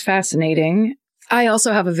 That was fascinating. I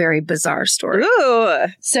also have a very bizarre story. Ooh.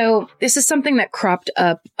 So this is something that cropped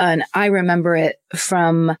up, and I remember it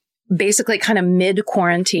from basically kind of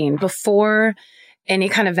mid-quarantine, before any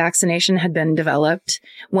kind of vaccination had been developed,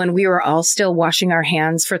 when we were all still washing our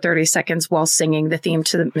hands for 30 seconds while singing the theme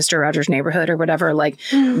to the Mr. Rogers' Neighborhood or whatever, like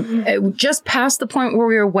just past the point where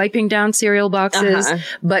we were wiping down cereal boxes,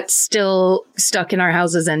 but still stuck in our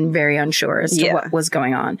houses and very unsure as to what was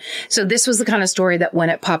going on. So this was the kind of story that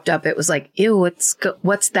when it popped up, it was like, ew,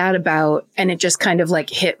 what's that about? And it just kind of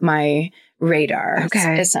like hit my radar,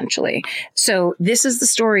 essentially. So this is the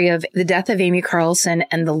story of the death of Amy Carlson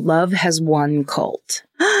and the Love Has Won cult.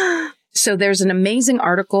 So there's an amazing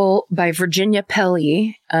article by Virginia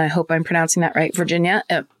Pelly, I hope I'm pronouncing that right, Virginia,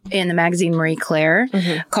 in the magazine Marie Claire,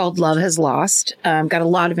 called Love Has Lost. Got a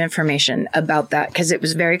lot of information about that because it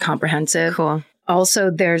was very comprehensive. Cool. Also,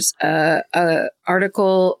 there's a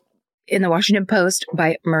article in the Washington Post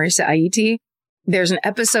by Marissa Aiti. There's an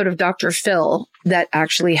episode of Dr. Phil that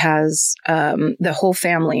actually has the whole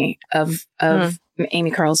family of Amy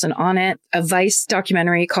Carlson on it. A Vice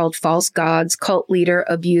documentary called False Gods, Cult Leader,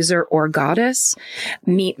 Abuser, or Goddess.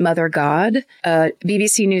 Meet Mother God. A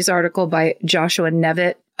BBC News article by Joshua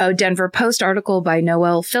Nevitt. A Denver Post article by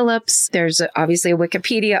Noel Phillips. There's obviously a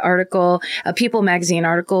Wikipedia article, a People magazine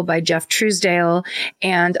article by Jeff Truesdale,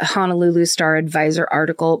 and a Honolulu Star Advisor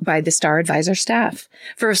article by the Star Advisor staff.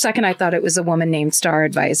 For a second, I thought it was a woman named Star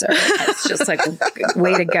Advisor. It's just like,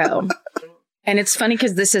 way to go. And it's funny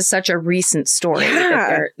because this is such a recent story.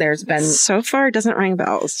 That there's been... So far, it doesn't ring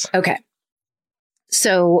bells. Okay.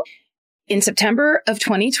 So in September of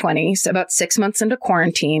 2020, so about 6 months into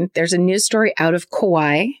quarantine, there's a news story out of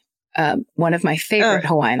Kauai, one of my favorite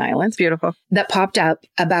Hawaiian islands. Beautiful. That popped up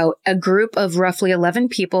about a group of roughly 11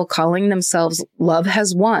 people calling themselves Love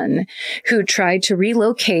Has Won, who tried to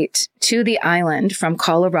relocate to the island from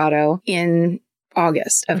Colorado in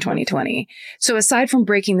August of 2020. So aside from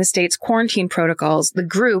breaking the state's quarantine protocols, the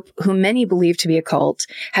group, who many believe to be a cult,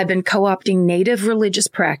 had been co-opting native religious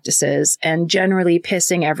practices and generally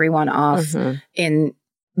pissing everyone off in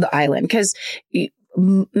the island. Because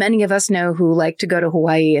many of us know who like to go to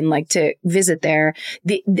Hawaii and like to visit there.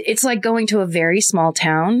 It's like going to a very small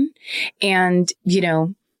town, and, you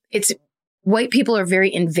know, white people are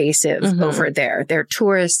very invasive over there. They're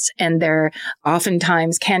tourists, and they're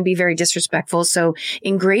oftentimes can be very disrespectful. So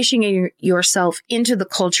ingratiating yourself into the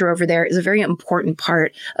culture over there is a very important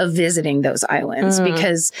part of visiting those islands,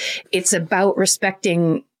 because it's about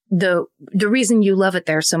respecting the reason you love it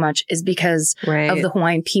there so much is because of the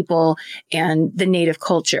Hawaiian people and the native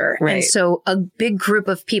culture. And so a big group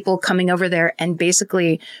of people coming over there and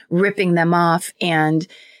basically ripping them off and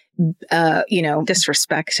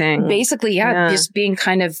disrespecting. Basically, just being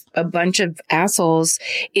kind of a bunch of assholes.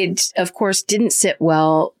 It, of course, didn't sit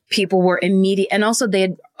well. People were immediate. And also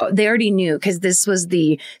they already knew, because this was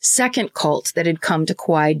the second cult that had come to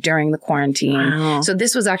Kauai during the quarantine. Wow. So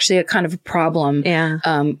this was actually a kind of a problem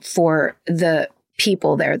for the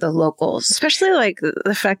people there, the locals. Especially like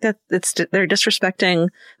the fact that they're disrespecting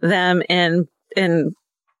them and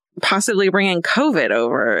possibly bringing COVID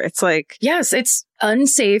over. It's like, yes, it's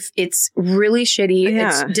unsafe. It's really shitty.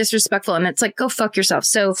 It's disrespectful. And it's like, go fuck yourself.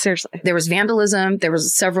 So seriously, there was vandalism. There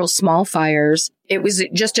was several small fires. It was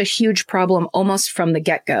just a huge problem almost from the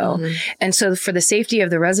get-go. And so for the safety of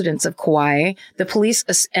the residents of Kauai, the police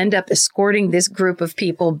end up escorting this group of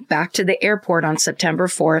people back to the airport on September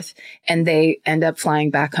 4th, and they end up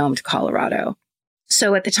flying back home to Colorado.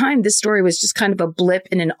 So at the time, this story was just kind of a blip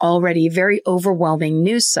in an already very overwhelming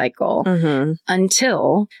news cycle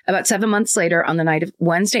until about 7 months later, on the night of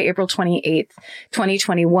Wednesday, April 28th,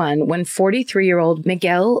 2021, when 43-year-old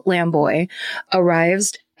Miguel Lamboy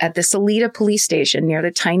arrives at the Salida police station near the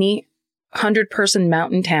tiny 100-person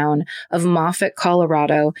mountain town of Moffett,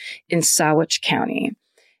 Colorado in Sawatch County.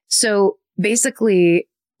 So basically,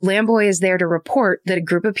 Lamboy is there to report that a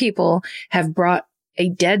group of people have brought a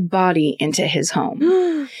dead body into his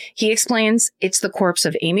home. He explains it's the corpse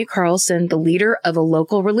of Amy Carlson, the leader of a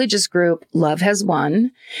local religious group, Love Has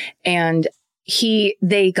Won. And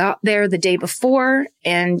they got there the day before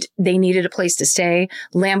and they needed a place to stay.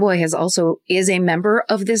 Lamboy is a member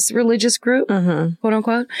of this religious group, quote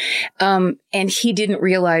unquote. And he didn't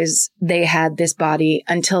realize they had this body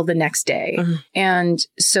until the next day. And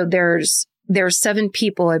so there's 7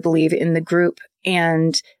 people, I believe, in the group.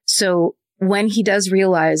 And so when he does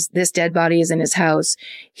realize this dead body is in his house,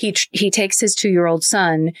 he takes his 2-year-old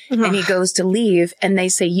son and he goes to leave, and they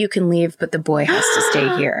say, you can leave, but the boy has to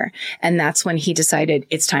stay here. And that's when he decided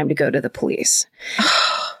it's time to go to the police.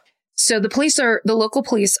 So the local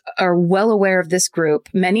police are well aware of this group.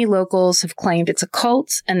 Many locals have claimed it's a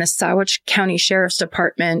cult, and the Saguache County Sheriff's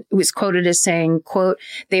Department was quoted as saying, quote,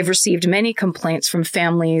 they've received many complaints from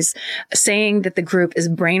families saying that the group is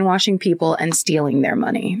brainwashing people and stealing their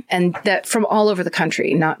money, and that from all over the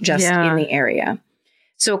country, not just in the area.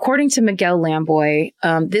 So according to Miguel Lamboy,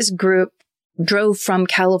 this group drove from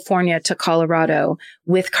California to Colorado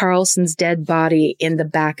with Carlson's dead body in the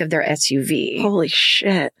back of their SUV. Holy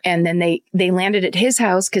shit. And then they landed at his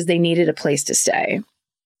house because they needed a place to stay.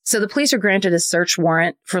 So the police are granted a search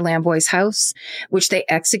warrant for Lamboy's house, which they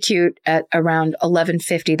execute at around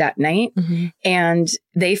 11:50 that night. And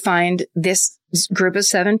they find this group of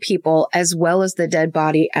 7 people, as well as the dead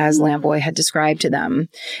body as Lamboy had described to them.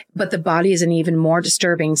 But the body is in an even more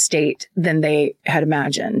disturbing state than they had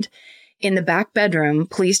imagined. In the back bedroom,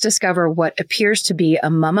 police discover what appears to be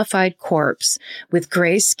a mummified corpse with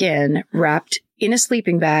gray skin wrapped in a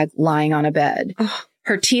sleeping bag lying on a bed.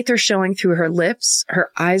 Her teeth are showing through her lips,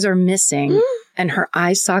 her eyes are missing, and her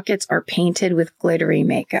eye sockets are painted with glittery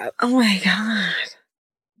makeup. Oh my God.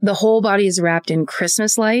 The whole body is wrapped in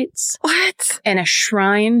Christmas lights. What? And a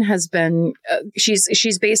shrine has been,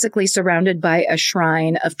 she's basically surrounded by a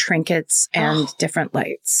shrine of trinkets and different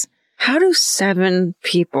lights. How do 7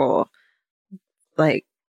 people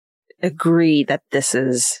agree that this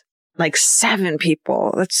is 7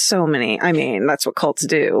 people? That's so many. I mean, that's what cults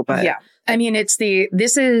do, but yeah. I mean, this has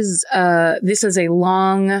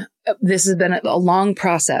been a long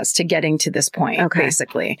process to getting to this point,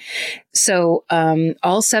 basically. So,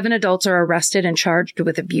 all 7 adults are arrested and charged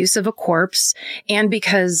with abuse of a corpse. And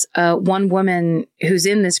because, one woman who's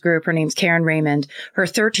in this group, her name's Karen Raymond, her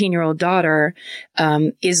 13-year-old daughter,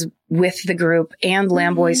 is with the group, and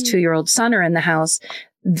Lamboy's 2-year-old son are in the house.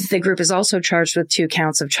 The group is also charged with 2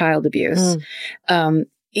 counts of child abuse.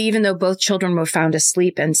 Even though both children were found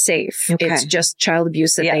asleep and safe, it's just child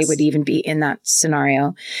abuse that they would even be in that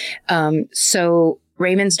scenario. So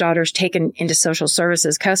Raymond's daughter's taken into social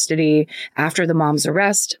services custody after the mom's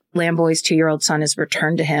arrest. Lamboy's 2-year-old son is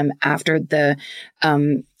returned to him after the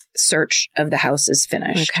search of the house is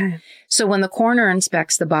finished. So when the coroner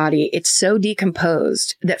inspects the body, it's so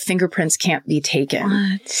decomposed that fingerprints can't be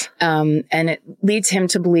taken. And it leads him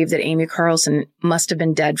to believe that Amy Carlson must have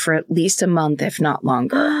been dead for at least a month, if not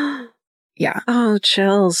longer. Yeah. Oh,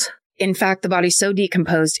 chills. In fact, the body's so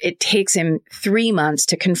decomposed, it takes him 3 months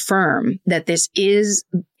to confirm that this is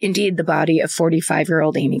indeed the body of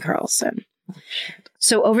 45-year-old Amy Carlson.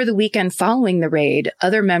 So over the weekend following the raid,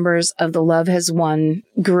 other members of the Love Has Won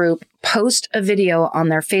group post a video on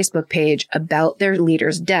their Facebook page about their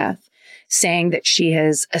leader's death, saying that she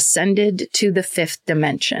has ascended to the 5th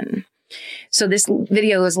dimension. So this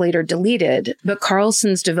video is later deleted, but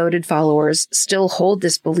Carlson's devoted followers still hold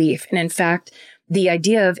this belief. And in fact, the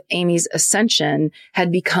idea of Amy's ascension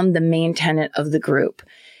had become the main tenet of the group.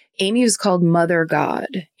 Amy was called Mother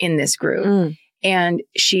God in this group, and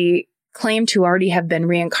she claimed to already have been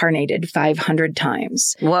reincarnated 500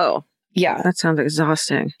 times. Whoa. Yeah. That sounds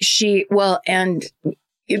exhausting. And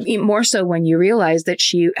more so when you realize that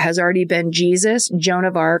she has already been Jesus, Joan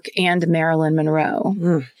of Arc, and Marilyn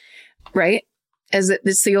Monroe. Right?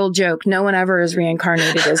 It's the old joke. No one ever is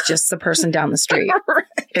reincarnated as just the person down the street. Right.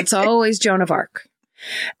 It's always Joan of Arc.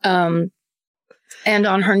 And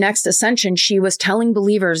on her next ascension, she was telling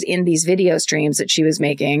believers in these video streams that she was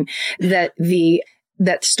making that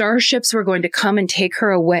starships were going to come and take her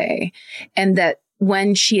away, and that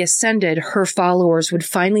when she ascended, her followers would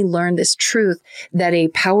finally learn this truth that a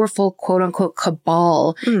powerful, quote unquote,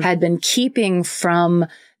 cabal had been keeping from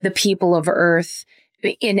the people of Earth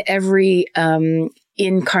in every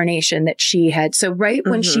incarnation that she had. So right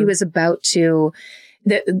when she was about to,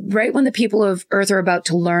 right when the people of Earth are about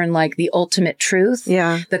to learn the ultimate truth,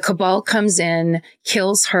 the cabal comes in,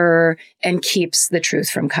 kills her, and keeps the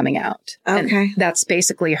truth from coming out. Okay. And that's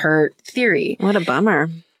basically her theory. What a bummer.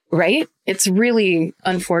 Right? It's really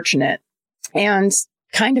unfortunate and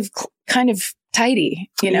kind of tidy,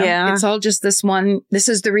 It's all just this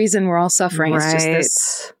is the reason we're all suffering. Right. It's just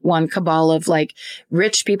this one cabal of like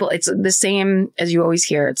rich people. It's the same as you always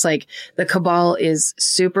hear. It's like the cabal is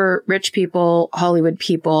super rich people, Hollywood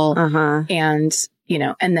people,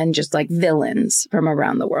 and then just like villains from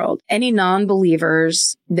around the world. Any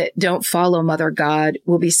non-believers that don't follow Mother God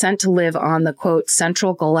will be sent to live on the quote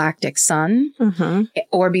central galactic sun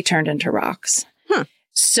or be turned into rocks.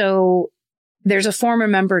 So there's a former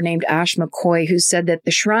member named Ash McCoy who said that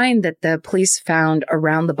the shrine that the police found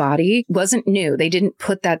around the body wasn't new. They didn't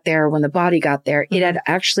put that there when the body got there. It had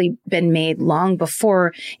actually been made long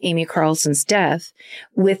before Amy Carlson's death,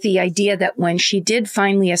 with the idea that when she did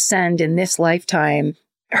finally ascend in this lifetime,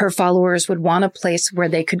 her followers would want a place where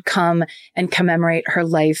they could come and commemorate her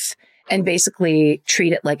life and basically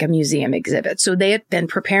treat it like a museum exhibit. So they had been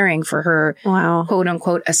preparing for her quote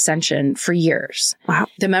unquote ascension for years. Wow.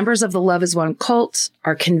 The members of the Love is One cult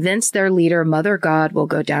are convinced their leader, Mother God, will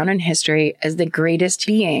go down in history as the greatest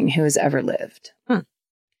being who has ever lived.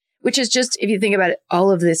 Which is just, if you think about it,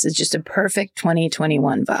 all of this is just a perfect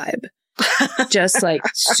 2021 vibe. Just like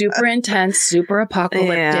super intense, super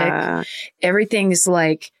apocalyptic. Yeah. Everything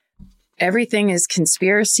is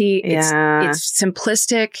conspiracy. It's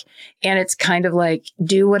simplistic, and it's kind of like,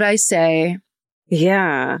 do what I say.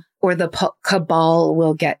 Yeah. Or the cabal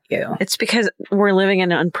will get you. It's because we're living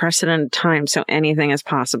in an unprecedented time, so anything is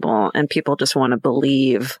possible, and people just want to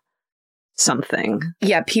believe something.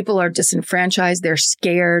 Yeah, people are disenfranchised. They're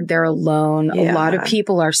scared. They're alone. Yeah. A lot of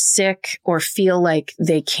people are sick or feel like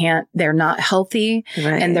they're not healthy,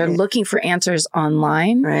 and they're looking for answers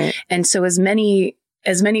online. Right. And so as many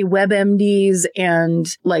WebMDs and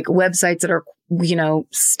like websites that are,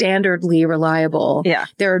 standardly reliable. Yeah.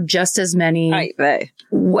 There are just as many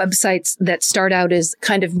websites that start out as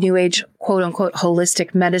kind of new age, quote unquote,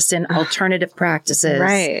 holistic medicine, alternative practices.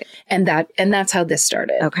 Right. And that's how this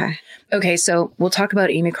started. Okay. So we'll talk about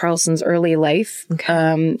Amy Carlson's early life.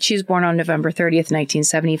 Okay. She was born on November 30th,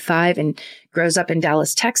 1975, and grows up in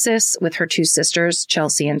Dallas, Texas with her two sisters,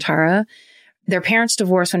 Chelsea and Tara. Their parents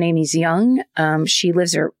divorced when Amy's young. She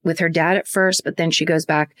lives with her dad at first, but then she goes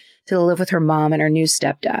back to live with her mom and her new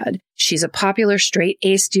stepdad. She's a popular straight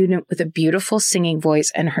A student with a beautiful singing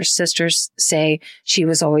voice, and her sisters say she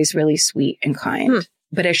was always really sweet and kind.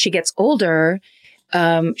 But as she gets older,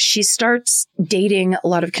 she starts dating a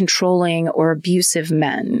lot of controlling or abusive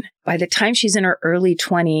men. By the time she's in her early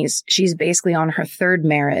 20s, she's basically on her third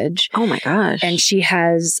marriage. Oh my gosh. And she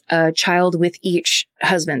has a child with each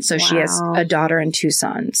husband. So she has a daughter and two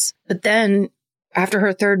sons. But then after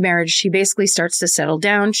her third marriage, she basically starts to settle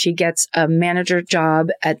down. She gets a manager job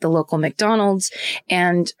at the local McDonald's,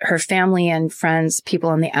 and her family and friends, people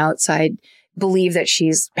on the outside, believe that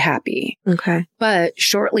she's happy. Okay. But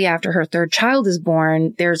shortly after her third child is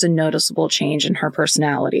born, there's a noticeable change in her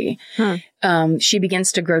personality. She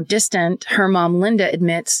begins to grow distant. Her mom, Linda,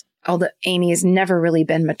 admits, although Amy has never really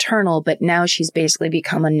been maternal, but now she's basically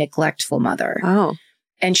become a neglectful mother. Oh.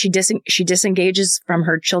 And she disengages from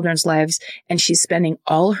her children's lives, and she's spending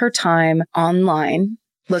all her time online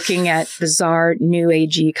looking at bizarre new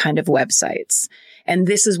agey kind of websites. And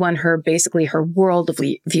this is when her world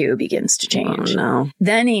view begins to change. Oh, no.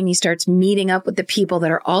 Then Amy starts meeting up with the people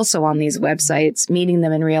that are also on these websites, meeting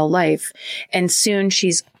them in real life. And soon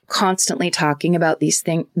she's constantly talking about these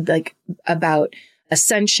things, like about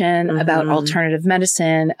ascension, about alternative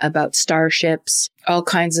medicine, about starships, all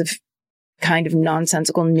kinds of kind of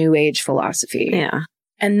nonsensical new age philosophy. Yeah.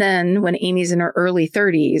 And then when Amy's in her early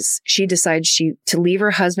 30s, she decides to leave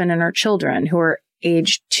her husband and her children, who are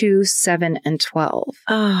aged 2, 7, and 12.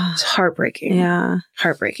 Oh, it's heartbreaking. Yeah.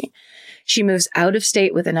 Heartbreaking. She moves out of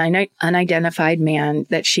state with an unidentified man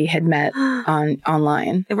that she had met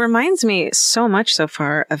online. It reminds me so much so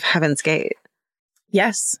far of Heaven's Gate.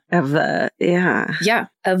 Yes. Of the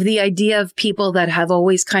idea of people that have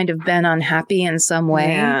always kind of been unhappy in some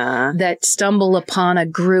way that stumble upon a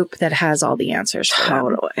group that has all the answers for them.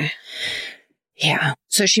 Totally. Yeah.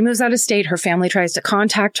 So she moves out of state. Her family tries to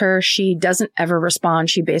contact her. She doesn't ever respond.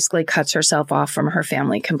 She basically cuts herself off from her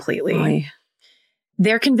family completely. Oy.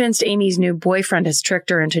 They're convinced Amy's new boyfriend has tricked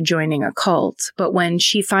her into joining a cult. But when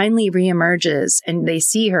she finally reemerges and they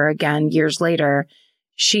see her again years later,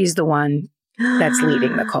 she's the one that's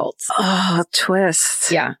leading the cult. Oh,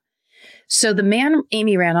 twist. Yeah. So the man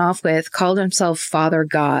Amy ran off with called himself Father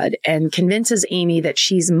God and convinces Amy that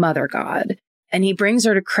she's Mother God. And he brings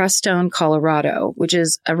her to Crestone, Colorado, which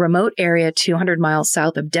is a remote area 200 miles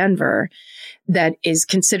south of Denver that is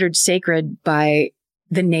considered sacred by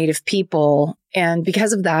the native people. And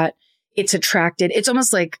because of that, it's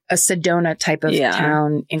almost like a Sedona type of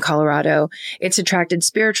town in Colorado. It's attracted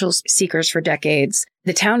spiritual seekers for decades.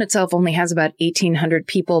 The town itself only has about 1,800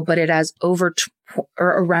 people, but it has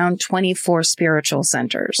around 24 spiritual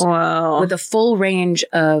centers. Wow. With a full range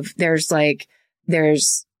of, there's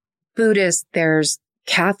Buddhist, there's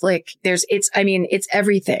Catholic, it's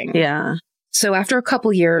everything. Yeah. So after a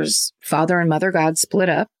couple years, Father and Mother God split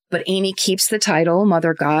up, but Amy keeps the title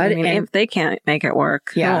Mother God. I mean, if they can't make it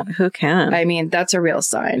work, who can? I mean, that's a real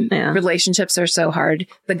sign. Yeah. Relationships are so hard,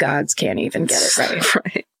 the gods can't even get it right.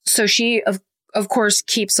 Right. So she, of course,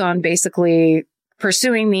 keeps on basically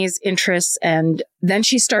pursuing these interests, and then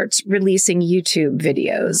she starts releasing YouTube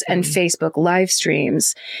videos and Facebook live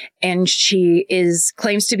streams, and she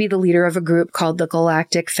claims to be the leader of a group called the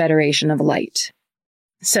Galactic Federation of Light.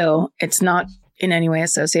 So it's not in any way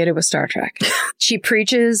associated with Star Trek. She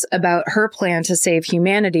preaches about her plan to save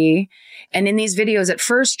humanity, and in these videos, at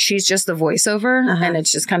first, she's just the voiceover, and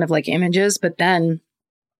it's just kind of like images, but then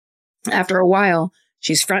after a while,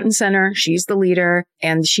 she's front and center. She's the leader,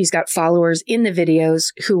 and she's got followers in the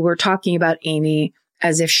videos who were talking about Amy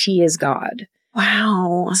as if she is God.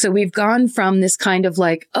 Wow. So we've gone from this kind of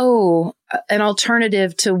like, an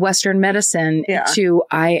alternative to Western medicine to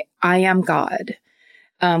I am God,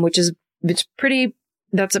 that's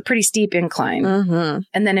a pretty steep incline. Mm-hmm.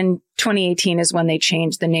 And then in 2018 is when they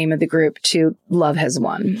changed the name of the group to Love Has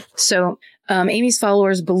Won. So Amy's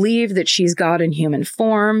followers believe that she's God in human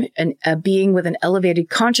form, and a being with an elevated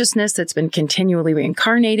consciousness that's been continually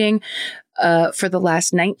reincarnating for the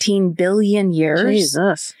last 19 billion years.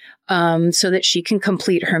 Jesus. So that she can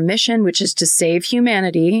complete her mission, which is to save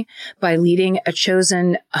humanity by leading a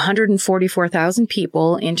chosen 144,000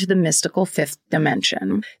 people into the mystical fifth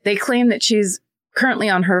dimension. They claim that she's currently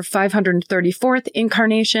on her 534th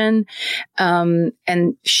incarnation.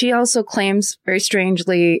 And she also claims, very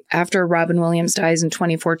strangely, after Robin Williams dies in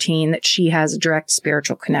 2014, that she has a direct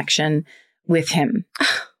spiritual connection with him.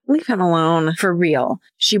 Leave him alone. For real.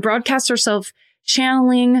 She broadcasts herself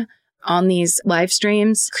channeling on these live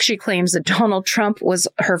streams. She claims that Donald Trump was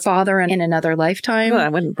her father in another lifetime. I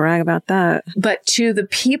wouldn't brag about that. But to the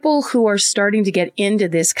people who are starting to get into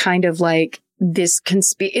this kind of like, it's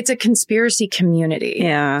a conspiracy community.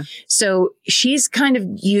 Yeah. So she's kind of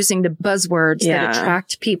using the buzzwords that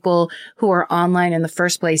attract people who are online in the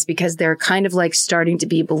first place, because they're kind of like starting to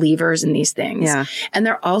be believers in these things. Yeah. And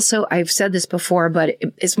they're also, I've said this before, but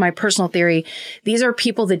it's my personal theory. These are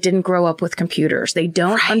people that didn't grow up with computers. They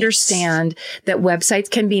don't understand that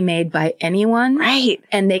websites can be made by anyone. Right.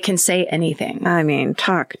 And they can say anything. I mean,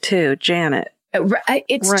 talk to Janet.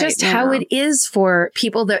 It's just how it is for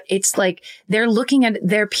people that it's like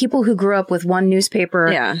they're people who grew up with one newspaper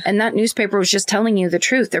and that newspaper was just telling you the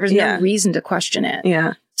truth. There was no reason to question it.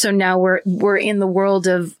 Yeah. So now we're in the world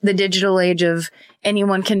of the digital age of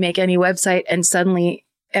anyone can make any website, and suddenly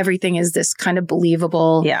everything is this kind of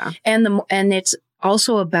believable. Yeah. And it's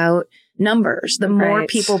also about numbers. The more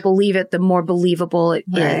people believe it, the more believable it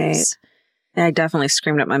is. I definitely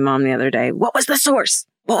screamed at my mom the other day. What was the source?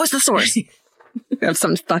 What was the source? Of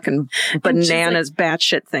some fucking bananas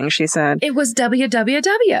batshit thing she said. It was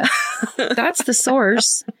www. That's the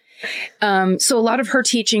source. So a lot of her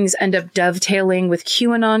teachings end up dovetailing with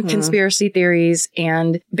QAnon conspiracy theories,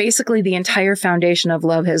 and basically the entire foundation of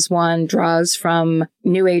Love Has Won draws from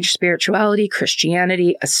New Age spirituality,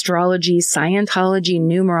 Christianity, astrology, Scientology,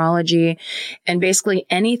 numerology, and basically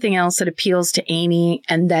anything else that appeals to Amy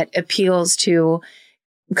and that appeals to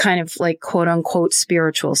kind of like quote unquote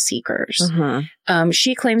spiritual seekers.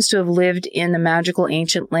 She claims to have lived in the magical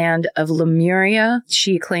ancient land of Lemuria.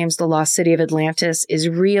 She claims the lost city of Atlantis is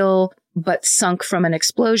real, but sunk from an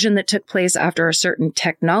explosion that took place after a certain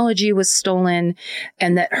technology was stolen,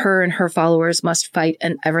 and that her and her followers must fight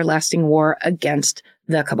an everlasting war against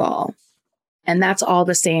the cabal. And that's all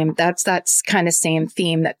the same. That's kind of same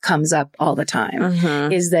theme that comes up all the time,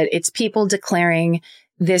 is that it's people declaring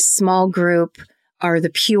this small group are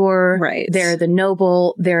the pure, they're the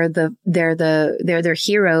noble, they're the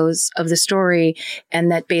heroes of the story.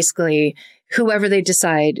 And that basically whoever they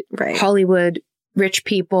decide, Hollywood, rich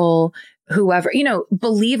people, whoever,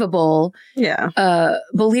 believable,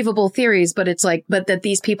 believable theories, but it's like, but that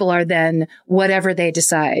these people are then whatever they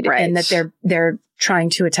decide, and that they're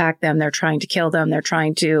trying to attack them. They're trying to kill them. They're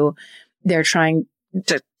trying to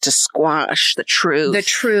squash the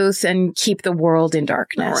truth and keep the world in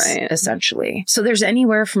darkness, essentially. So there's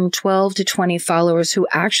anywhere from 12 to 20 followers who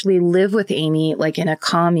actually live with Amy, like in a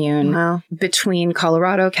commune between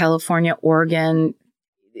Colorado, California, Oregon,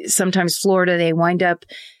 sometimes Florida. They wind up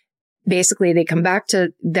basically they come back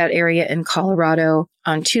to that area in Colorado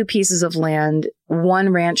on 2 pieces of land, 1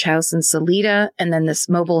 ranch house in Salida, and then this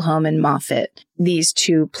mobile home in Moffett. These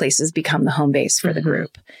 2 places become the home base for the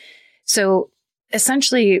group. So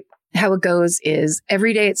essentially how it goes is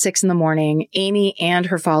every day at 6 a.m, Amy and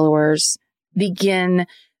her followers begin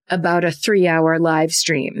about a 3-hour live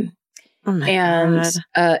stream. Oh my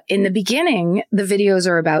God. In the beginning, the videos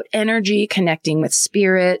are about energy, connecting with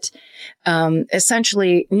spirit,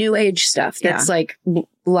 essentially new age stuff that's like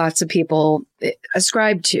lots of people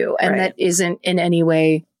ascribe to, and that isn't in any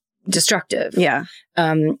way destructive. Yeah.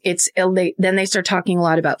 Then they start talking a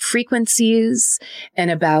lot about frequencies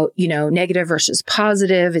and about, negative versus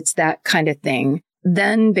positive. It's that kind of thing.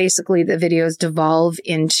 Then basically the videos devolve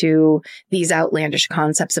into these outlandish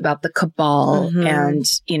concepts about the cabal and,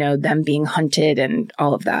 them being hunted and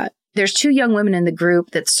all of that. There's 2 young women in the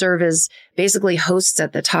group that serve as basically hosts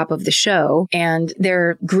at the top of the show, and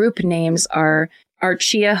their group names are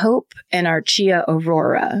Archia Hope and Archia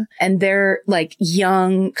Aurora. And they're like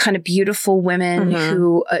young, kind of beautiful women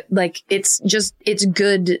who it's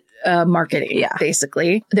good marketing,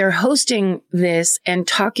 basically. They're hosting this and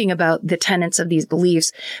talking about the tenets of these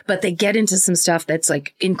beliefs, but they get into some stuff that's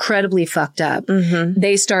like incredibly fucked up.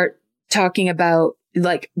 They start talking about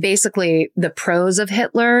like basically the pros of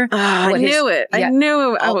Hitler. I knew it. Yeah, I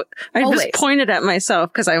knew it. I just pointed at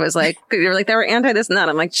myself because I was like, they were like, they were anti this and that.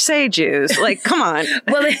 I'm like, say Jews. Like, come on.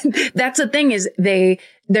 Well, that's the thing is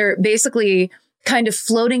they're basically kind of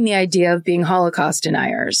floating the idea of being Holocaust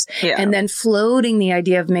deniers and then floating the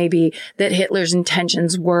idea of maybe that Hitler's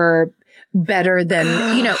intentions were better than,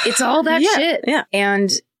 it's all that shit. Yeah. And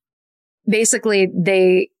basically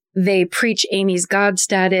they preach Amy's God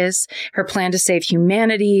status, her plan to save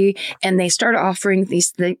humanity, and they start offering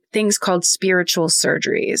these things called spiritual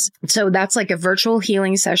surgeries. So that's like a virtual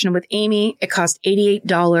healing session with Amy. It costs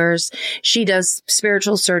 $88. She does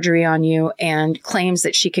spiritual surgery on you and claims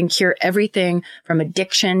that she can cure everything from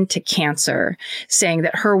addiction to cancer, saying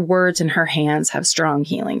that her words and her hands have strong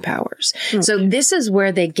healing powers. Okay. So this is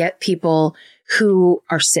where they get people who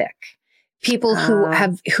are sick. People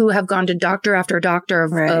who have gone to doctor after doctor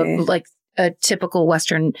of like a typical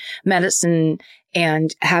Western medicine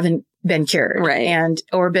and haven't been cured,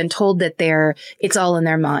 or been told that it's all in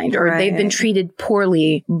their mind, or they've been treated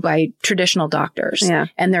poorly by traditional doctors,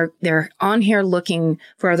 and they're on here looking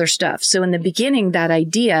for other stuff. So in the beginning, that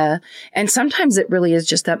idea, and sometimes it really is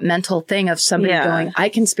just that mental thing of somebody going, I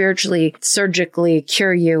can spiritually, surgically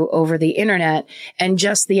cure you over the internet, and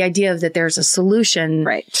just the idea of that there's a solution,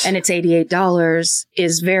 and it's $88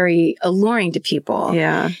 is very alluring to people.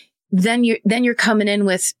 Yeah. Then you're coming in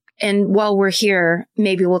with, and while we're here,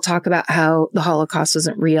 maybe we'll talk about how the Holocaust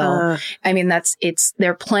wasn't real. I mean,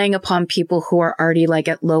 they're playing upon people who are already like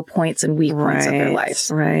at low points and weak points of their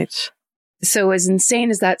lives. Right. So as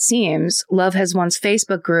insane as that seems, Love Has Won's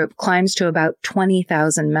Facebook group climbs to about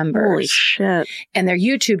 20,000 members. Holy shit. And their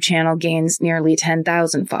YouTube channel gains nearly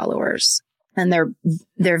 10,000 followers. And their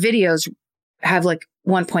videos have like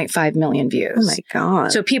 1.5 million views. Oh my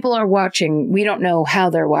God. So people are watching. We don't know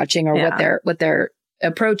how they're watching or what their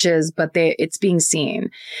approaches, but it's being seen.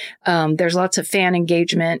 There's lots of fan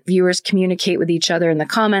engagement. Viewers communicate with each other in the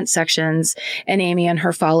comment sections, and Amy and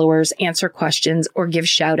her followers answer questions or give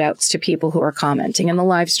shout outs to people who are commenting in the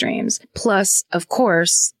live streams. Plus, of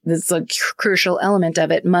course, this is a crucial element of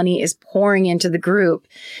it. Money is pouring into the group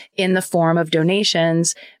in the form of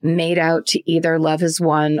donations made out to either Love Has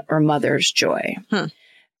Won or Mother's Joy.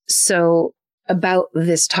 So about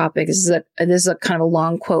this topic, this is a kind of a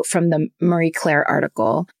long quote from the Marie Claire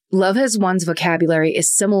article. Love Has Won's vocabulary is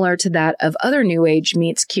similar to that of other New Age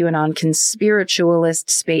meets QAnon conspiritualist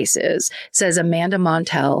spaces, says Amanda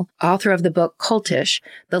Montell, author of the book Cultish,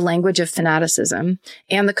 The Language of Fanaticism,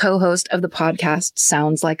 and the co-host of the podcast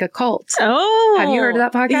Sounds Like a Cult. Oh, have you heard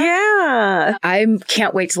of that podcast? Yeah. I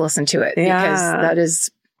can't wait to listen to it because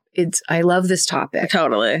I love this topic.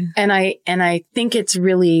 Totally. And I think it's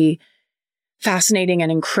really fascinating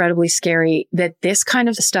and incredibly scary that this kind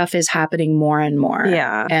of stuff is happening more and more.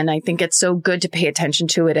 Yeah. And I think it's so good to pay attention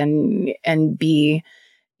to it and be,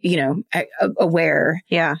 aware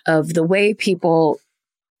of the way people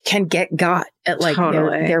can get got at like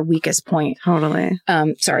their weakest point. Totally.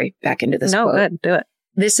 Sorry, back into this quote. No, good. Do it.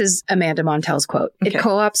 This is Amanda Montell's quote. Okay. It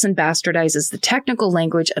co-opts and bastardizes the technical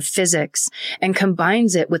language of physics and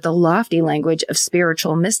combines it with the lofty language of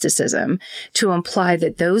spiritual mysticism to imply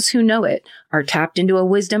that those who know it are tapped into a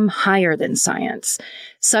wisdom higher than science.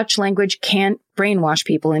 Such language can't brainwash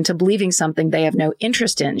people into believing something they have no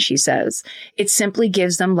interest in, she says. It simply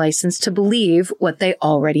gives them license to believe what they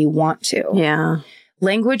already want to. Yeah.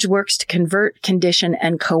 Language works to convert, condition,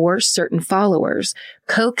 and coerce certain followers,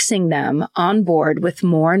 coaxing them on board with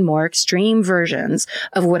more and more extreme versions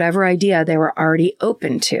of whatever idea they were already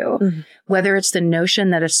open to. Mm-hmm. Whether it's the notion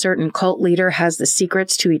that a certain cult leader has the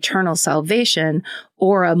secrets to eternal salvation,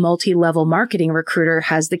 or a multi-level marketing recruiter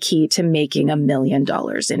has the key to making $1 million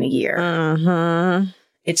in a year. Uh-huh.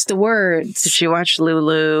 It's the words. Did you watch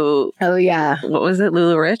Lulu? Oh, yeah. What was it?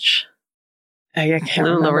 Lulu Rich? I can't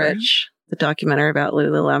remember. Lulu Rich. The documentary about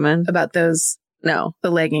Lululemon. About those. No. The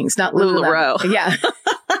leggings, not Lululemon. Yeah.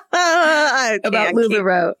 About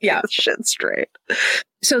LuLaRoe. Yeah. Shit straight.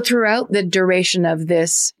 So throughout the duration of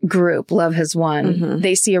this group, Love Has Won, mm-hmm.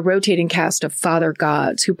 they see a rotating cast of father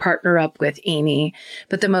gods who partner up with Amy.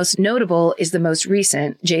 But the most notable is the most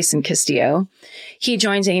recent, Jason Castillo. He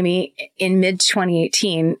joins Amy in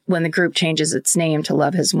mid-2018 when the group changes its name to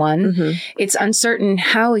Love Has Won. Mm-hmm. It's uncertain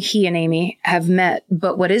how he and Amy have met,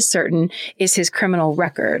 but what is certain is his criminal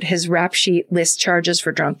record. His rap sheet lists charges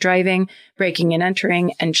for drunk driving, breaking and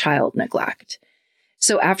entering, and child neglect.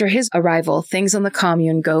 So after his arrival, things on the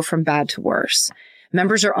commune go from bad to worse.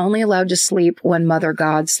 Members are only allowed to sleep when Mother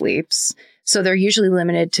God sleeps. So they're usually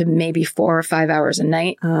limited to maybe 4 or 5 hours a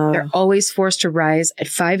night. They're always forced to rise at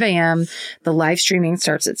 5 a.m. The live streaming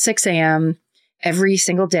starts at 6 a.m. every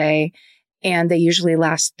single day. And they usually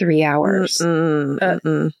last 3 hours.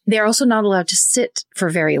 They're also not allowed to sit for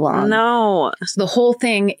very long. No. So the whole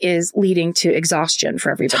thing is leading to exhaustion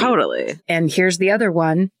for everybody. Totally. And here's the other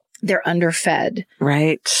one. They're underfed.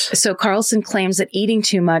 Right. So Carlson claims that eating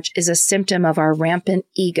too much is a symptom of our rampant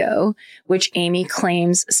ego, which Amy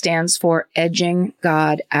claims stands for edging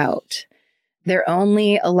God out. They're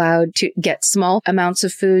only allowed to get small amounts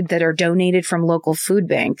of food that are donated from local food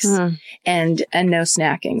banks, and no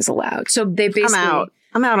snacking's allowed. So they basically...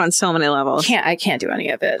 I'm out on so many levels. I can't do any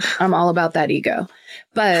of it. I'm all about that ego.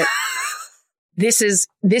 But this is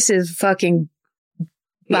fucking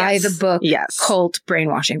by the book cult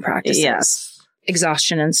brainwashing practices. Yes.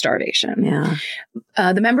 Exhaustion and starvation.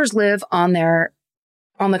 Yeah. The members live on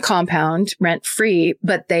the compound rent free,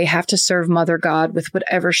 but they have to serve Mother God with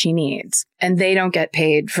whatever she needs. And they don't get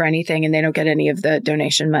paid for anything, and they don't get any of the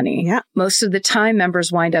donation money. Yeah. Most of the time, members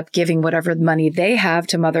wind up giving whatever money they have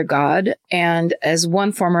to Mother God. And as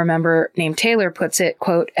one former member named Taylor puts it,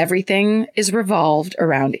 quote, everything is revolved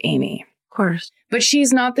around Amy. Of course. But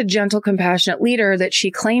she's not the gentle, compassionate leader that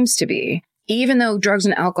she claims to be. Even though drugs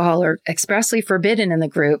and alcohol are expressly forbidden in the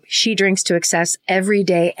group, she drinks to excess every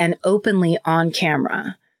day and openly on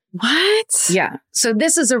camera. What? Yeah. So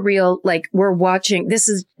this is a real, we're watching,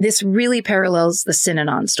 this really parallels the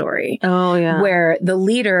Synanon story. Oh, yeah. Where the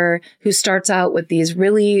leader who starts out with these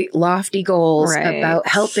really lofty goals about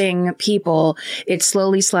helping people, it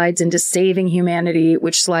slowly slides into saving humanity,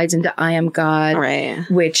 which slides into I am God,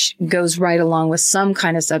 which goes right along with some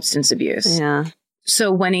kind of substance abuse. Yeah.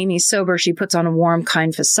 So when Amy's sober, she puts on a warm,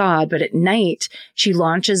 kind facade, but at night, she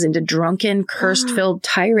launches into drunken, curse-filled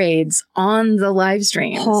tirades on the live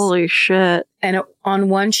streams. Holy shit. And on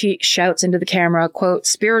one, she shouts into the camera, quote,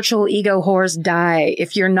 spiritual ego whores die.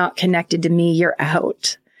 If you're not connected to me, you're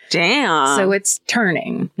out. Damn. So it's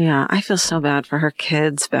turning. Yeah. I feel so bad for her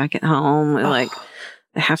kids back at home.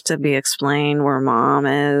 They have to be explained where mom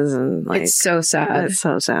is. And it's so sad. It's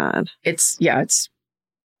so sad. It's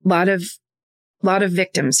a lot of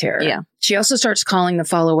victims here. Yeah. She also starts calling the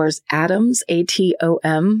followers atoms,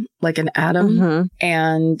 ATOM, like an atom. Mm-hmm.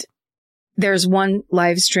 And there's one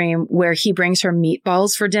live stream where he brings her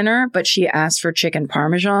meatballs for dinner, but she asks for chicken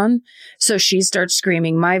parmesan. So she starts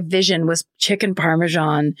screaming, my vision was chicken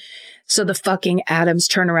parmesan. So the fucking atoms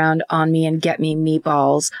turn around on me and get me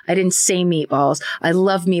meatballs. I didn't say meatballs. I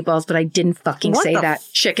love meatballs, but I didn't fucking say that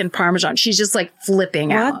chicken parmesan. She's just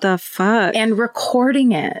flipping out. What the fuck? And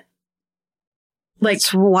recording it.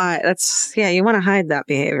 That's why. You want to hide that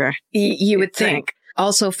behavior. You would think.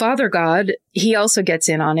 Also, Father God, he also gets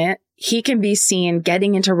in on it. He can be seen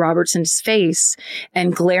getting into Robertson's face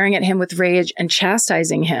and glaring at him with rage and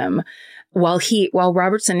chastising him while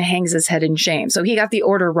Robertson hangs his head in shame. So he got the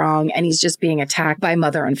order wrong, and he's just being attacked by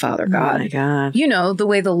Mother and Father God. Oh my God. You know, the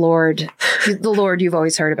way the Lord you've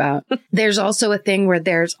always heard about. There's also a thing where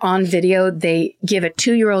there's on video, they give a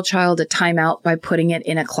 2-year-old child a timeout by putting it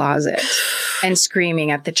in a closet and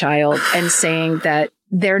screaming at the child and saying that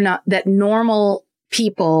that normal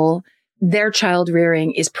people, their child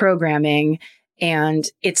rearing is programming. And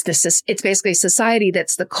it's basically society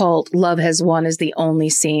that's the cult. Love Has Won is the only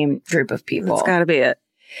same group of people. That's gotta be it.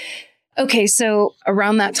 Okay, so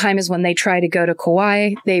around that time is when they try to go to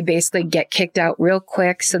Kauai. They basically get kicked out real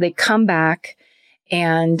quick. So they come back,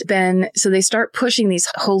 and then so they start pushing these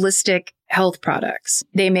holistic health products.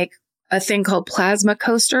 They make a thing called plasma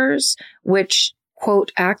coasters, which,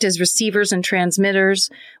 quote, act as receivers and transmitters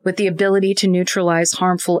with the ability to neutralize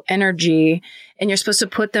harmful energy. And you're supposed to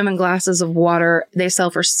put them in glasses of water. They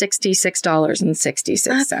sell for $66.66.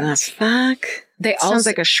 What the fuck? Sounds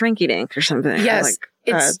like a shrinky dink or something. Yes.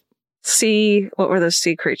 What were those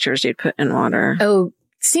sea creatures you'd put in water? Oh,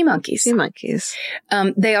 sea monkeys. Sea monkeys.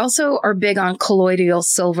 They also are big on colloidal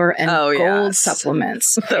silver and gold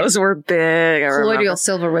supplements. Those were big. Colloidal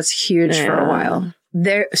silver was huge for a while.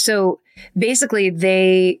 So basically,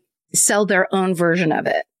 they sell their own version of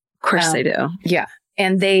it. Of course they do. Yeah.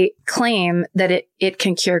 And they claim that it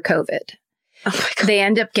can cure COVID. Oh my God. They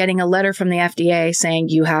end up getting a letter from the FDA saying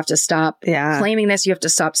you have to stop claiming this. You have to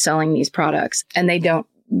stop selling these products. And they don't.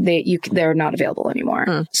 They're not available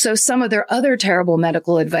anymore. So some of their other terrible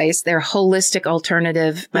medical advice, their holistic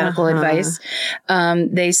alternative medical advice,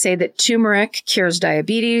 they say that turmeric cures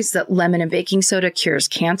diabetes, that lemon and baking soda cures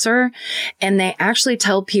cancer. And they actually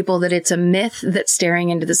tell people that it's a myth that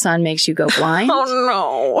staring into the sun makes you go blind. Oh,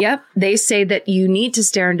 no. Yep. They say that you need to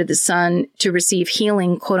stare into the sun to receive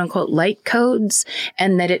healing, quote unquote, light codes,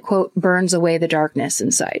 and that it, quote, burns away the darkness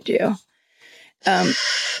inside you.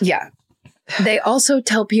 Yeah. They also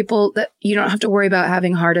tell people that you don't have to worry about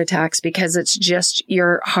having heart attacks because it's just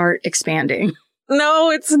your heart expanding.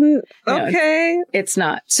 No, it's okay. It's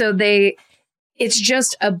not. So it's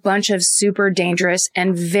just a bunch of super dangerous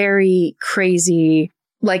and very crazy,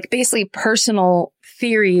 like basically personal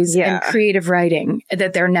theories and creative writing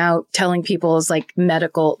that they're now telling people is like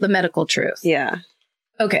the medical truth. Yeah.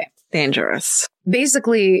 Okay. Dangerous.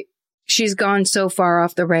 Basically, she's gone so far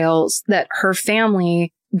off the rails that her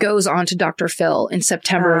family goes on to Dr. Phil in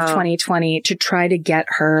September of 2020 to try to get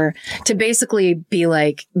her to basically be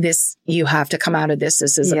like, this, you have to come out of this.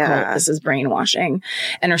 This is a cult. This is brainwashing.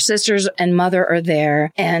 And her sisters and mother are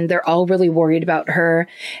there and they're all really worried about her.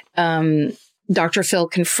 Dr. Phil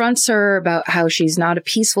confronts her about how she's not a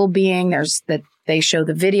peaceful being. They show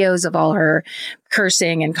the videos of all her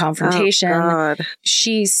cursing and confrontation. Oh, God.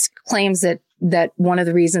 She claims that one of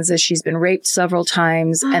the reasons is she's been raped several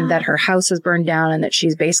times and that her house was burned down and that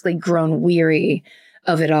she's basically grown weary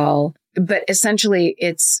of it all. But essentially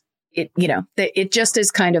it just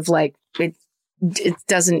is kind of like, it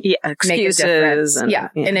doesn't make a difference.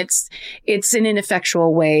 And it's an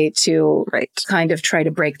ineffectual way to kind of try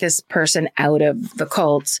to break this person out of the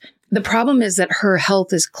cult. The problem is that her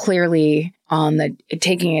health is clearly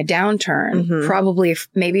taking a downturn, probably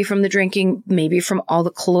maybe from the drinking, maybe from all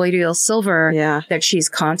the colloidal silver that she's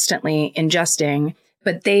constantly ingesting.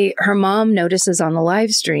 But her mom notices on the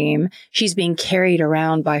live stream, she's being carried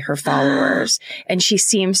around by her followers and she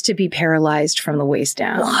seems to be paralyzed from the waist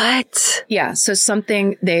down. What? Yeah. So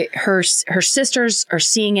her sisters are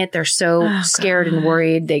seeing it. They're so scared and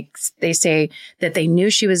worried. They say that they knew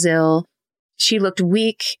she was ill. She looked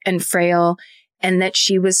weak and frail and that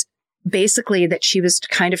she was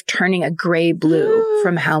kind of turning a gray blue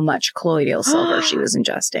from how much colloidal silver she was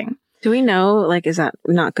ingesting. Do we know, like, is that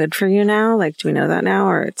not good for you now? Like, do we know that now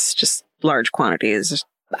or it's just large quantities?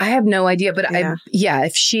 I have no idea, but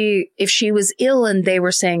if she was ill and they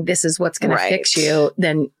were saying this is what's going to fix you,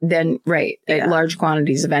 then large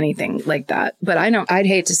quantities of anything like that. But I'd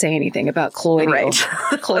hate to say anything about colloidal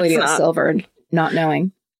silver, not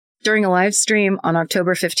knowing. During a live stream on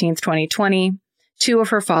October 15th, 2020, 2 of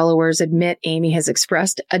her followers admit Amy has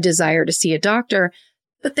expressed a desire to see a doctor,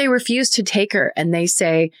 but they refuse to take her. And they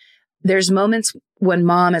say, there's moments when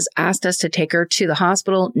mom has asked us to take her to the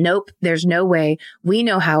hospital. Nope, there's no way. We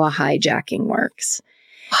know how a hijacking works.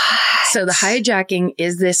 What? So the hijacking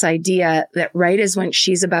is this idea that right as when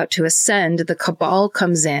she's about to ascend, the cabal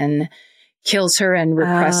comes in, kills her and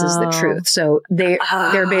represses the truth. So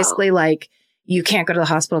they're basically like, you can't go to the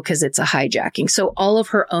hospital because it's a hijacking. So all of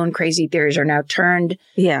her own crazy theories are now turned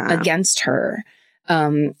against her.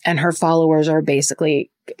 And her followers are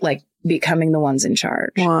basically like becoming the ones in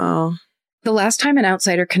charge. Wow. The last time an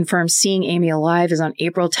outsider confirmed seeing Amy alive is on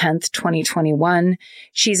April 10th, 2021.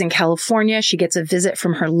 She's in California. She gets a visit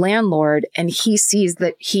from her landlord and he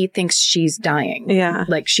thinks she's dying. Yeah.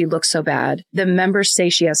 Like she looks so bad. The members say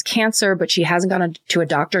she has cancer, but she hasn't gone to a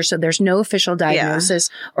doctor. So there's no official diagnosis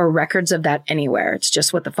or records of that anywhere. It's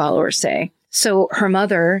just what the followers say. So her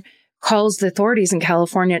mother calls the authorities in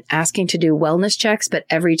California asking to do wellness checks, but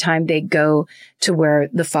every time they go to where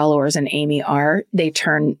the followers and Amy are, they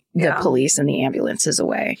turn the police and the ambulances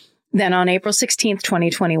away. Then on April 16th,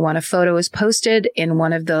 2021, a photo is posted in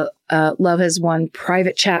one of the Love Has Won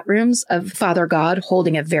private chat rooms of Father God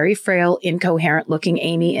holding a very frail, incoherent looking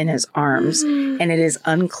Amy in his arms. And it is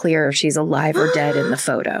unclear if she's alive or dead in the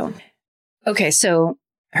photo. Okay, so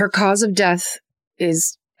her cause of death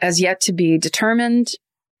is as yet to be determined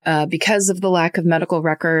because of the lack of medical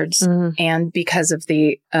records and because of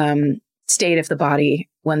the state of the body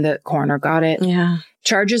when the coroner got it. Yeah.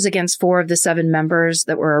 Charges against 4 of the 7 members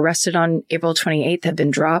that were arrested on April 28th have been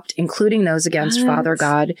dropped, including those against Father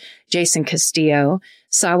God, Jason Castillo.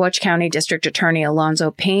 Saguache County District Attorney Alonzo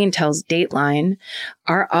Payne tells Dateline,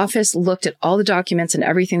 our office looked at all the documents and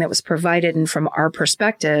everything that was provided, and from our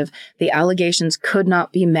perspective, the allegations could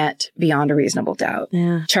not be met beyond a reasonable doubt.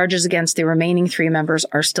 Yeah. Charges against the remaining 3 members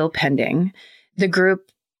are still pending. The group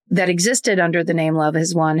that existed under the name Love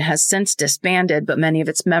Has Won has since disbanded, but many of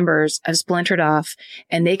its members have splintered off,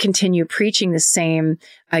 and they continue preaching the same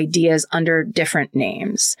ideas under different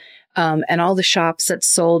names. And all the shops that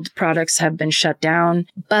sold products have been shut down,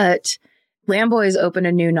 but Lamboy's opened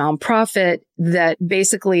a new nonprofit that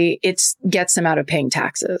basically gets them out of paying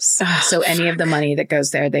taxes. So any of the money that goes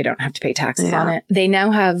there, they don't have to pay taxes on it. They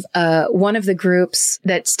now have one of the groups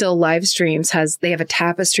that still live streams they have a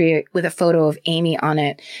tapestry with a photo of Amy on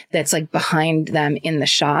it that's like behind them in the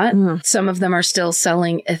shot. Some of them are still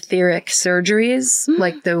selling etheric surgeries,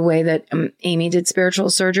 like the way that Amy did spiritual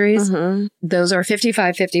surgeries. Those are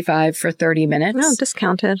 $55.55 for 30 minutes. No,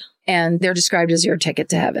 discounted. And they're described as your ticket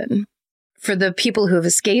to heaven. For the people who have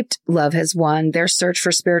escaped Love Has Won, their search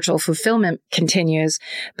for spiritual fulfillment continues,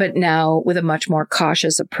 but now with a much more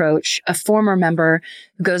cautious approach. A former member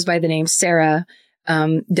who goes by the name Sarah,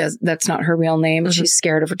 that's not her real name. She's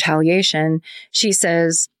scared of retaliation. She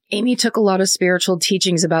says, Amy took a lot of spiritual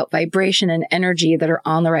teachings about vibration and energy that are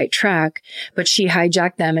on the right track, but she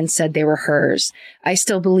hijacked them and said they were hers. I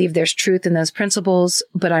still believe there's truth in those principles,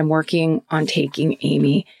 but I'm working on taking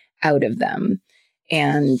Amy out of them.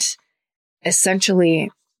 And essentially,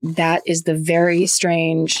 that is the very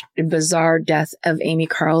strange, bizarre death of Amy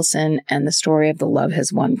Carlson and the story of the Love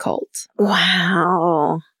Has Won cult.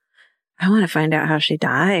 Wow. I want to find out how she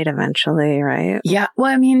died eventually, right? Yeah.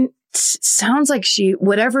 Well, I mean, sounds like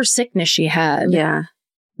whatever sickness she had,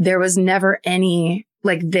 there was never any,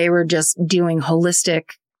 like they were just doing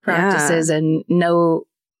holistic practices and no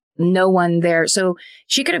one there. So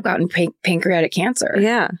she could have gotten pancreatic cancer.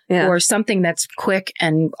 Yeah. Or something that's quick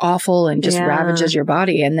and awful and just ravages your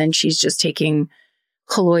body. And then she's just taking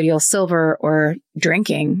colloidal silver or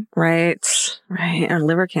drinking. Right. Or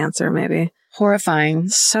liver cancer, maybe. Horrifying.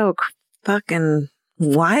 So fucking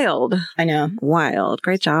wild. I know. Wild.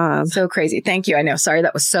 Great job. So crazy. Thank you. I know. Sorry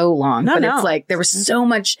that was so long. It's like there was so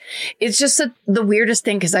much. It's just the weirdest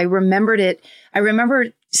thing because I remembered it. I remember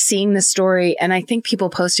seeing the story and I think people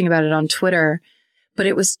posting about it on Twitter, but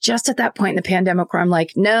it was just at that point in the pandemic where I'm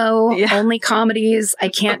like, no, only comedies. I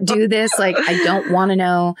can't do this. Like, I don't want to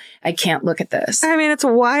know. I can't look at this. I mean, it's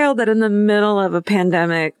wild that in the middle of a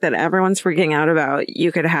pandemic that everyone's freaking out about,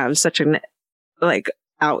 you could have such an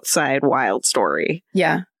outside wild story.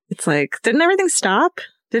 Yeah. It's like, didn't everything stop?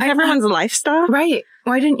 Did everyone's life stop? Right.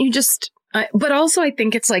 Why didn't you just... but also I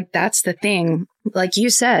think it's like, that's the thing. Like you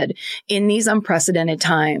said, in these unprecedented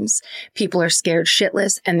times, people are scared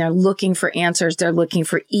shitless and they're looking for answers. They're looking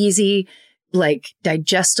for easy,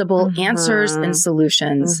 digestible answers and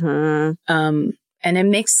solutions. And it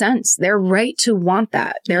makes sense. They're right to want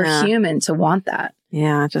that. They're human to want that.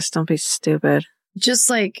 Yeah. Just don't be stupid. Just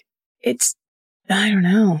I don't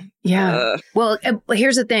know. Yeah. Well,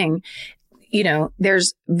 here's the thing.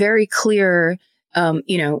 There's very clear,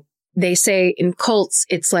 they say in cults,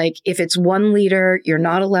 it's like, if it's one leader, you're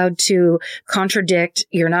not allowed to contradict.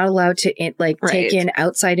 You're not allowed to take in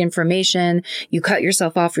outside information. You cut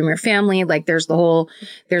yourself off from your family. There's a whole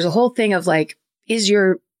thing of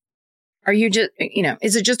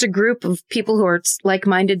is it just a group of people who are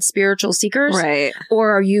like-minded spiritual seekers? Right.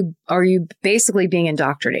 Or are you basically being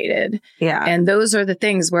indoctrinated? Yeah. And those are the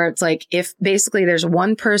things where it's like, if basically there's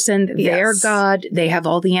one person, they're God, they have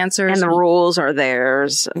all the answers. And the rules are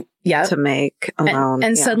theirs to make alone.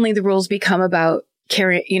 And suddenly the rules become about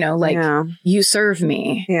carrying, you serve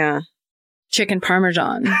me. Yeah. Chicken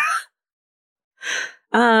Parmesan.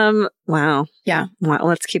 Wow. Yeah. Well,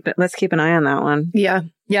 let's keep an eye on that one. Yeah.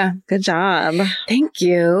 Yeah. Good job. Thank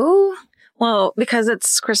you. Well, because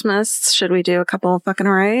it's Christmas, should we do a couple of fucking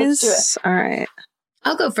arrays? Let's do it. All right.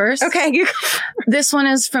 I'll go first. Okay. This one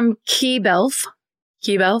is from Keybelf.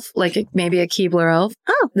 Keybelf, maybe a Keebler elf.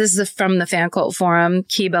 Oh. This is from the fan cult forum.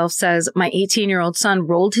 Keybelf says, my 18-year-old son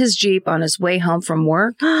rolled his Jeep on his way home from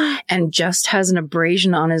work and just has an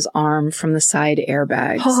abrasion on his arm from the side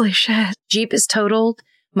airbags. Holy shit. Jeep is totaled.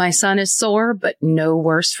 My son is sore, but no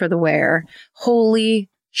worse for the wear. Holy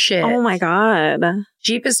shit. Oh my God.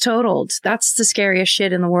 Jeep is totaled. That's the scariest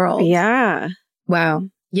shit in the world. Yeah. Wow.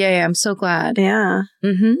 Yeah, I'm so glad. Yeah.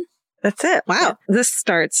 Mm-hmm. That's it. Wow. Yeah. This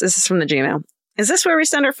is from the Gmail. Is this where we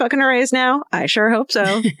send our fucking hoorays now? I sure hope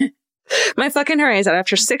so. My fucking hooray is that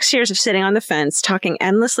after 6 years of sitting on the fence, talking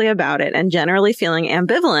endlessly about it, and generally feeling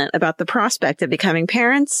ambivalent about the prospect of becoming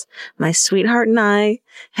parents, my sweetheart and I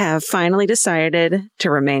have finally decided to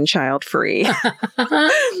remain child-free.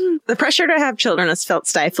 The pressure to have children has felt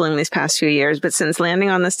stifling these past few years, but since landing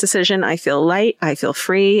on this decision, I feel light, I feel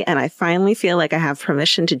free, and I finally feel like I have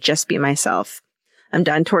permission to just be myself. I'm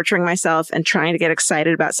done torturing myself and trying to get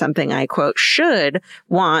excited about something I, quote, should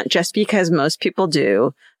want just because most people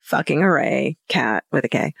do. Fucking hooray, Kat with a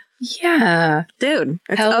K. Yeah. Dude,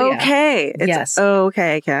 it's Hell okay. Yeah. It's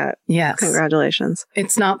okay, Kat. Yes. Congratulations.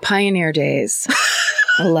 It's not Pioneer Days.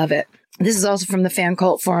 I love it. This is also from the Fan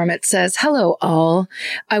Cult Forum. It says, hello, all.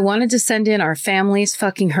 I wanted to send in our family's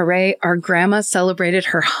fucking hooray. Our grandma celebrated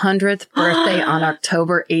her 100th birthday on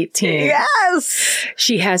October 18th. Yes!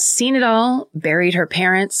 She has seen it all, buried her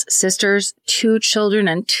parents, sisters, 2 children,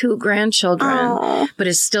 and 2 grandchildren, but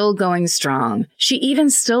is still going strong. She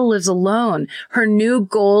even still lives alone. Her new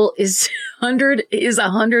goal is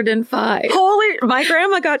 105. Holy, my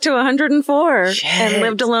grandma got to 104 Shit. and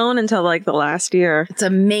lived alone until like the last year. It's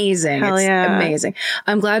amazing. Hell it's yeah. amazing.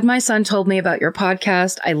 I'm glad my son told me about your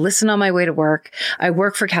podcast. I listen on my way to work. I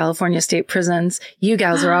work for California State Prisons. You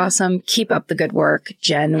guys are awesome. Keep up the good work.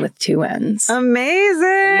 Jen with 2 N's. Amazing.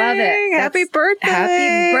 Love it. Happy birthday.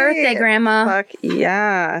 Happy birthday, Grandma. Fuck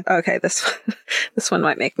yeah. Okay, this one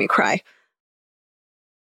might make me cry.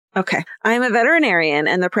 Okay. I'm a veterinarian,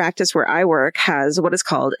 and the practice where I work has what is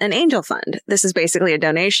called an angel fund. This is basically a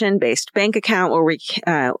donation-based bank account where we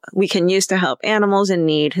can use to help animals in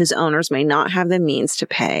need whose owners may not have the means to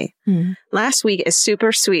pay. Last week, a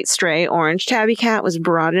super sweet stray orange tabby cat was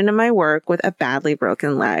brought into my work with a badly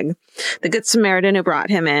broken leg. The Good Samaritan who brought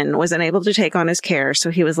him in was unable to take on his care, so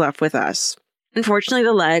he was left with us. Unfortunately,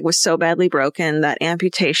 the leg was so badly broken that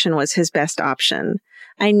amputation was his best option.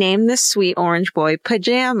 I named this sweet orange boy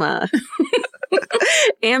Pajama,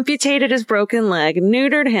 amputated his broken leg,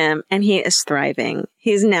 neutered him, and he is thriving.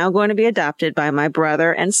 He's now going to be adopted by my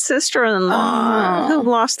brother and sister-in-law who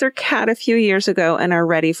lost their cat a few years ago and are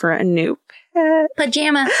ready for a new pet.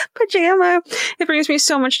 Pajama. It brings me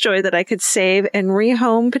so much joy that I could save and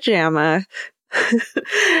rehome Pajama.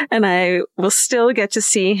 And I will still get to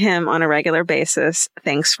see him on a regular basis.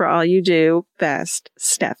 Thanks for all you do. Best,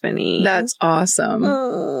 Stephanie. That's awesome.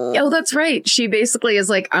 Oh, that's right. She basically is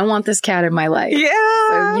like, I want this cat in my life. Yeah.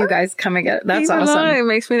 So you guys come and get it. That's awesome. It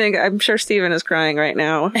makes me think, I'm sure Steven is crying right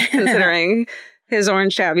now, considering his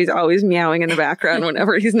orange tabby's always meowing in the background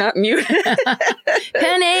whenever he's not muted.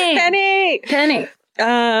 Penny.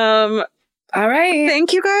 All right.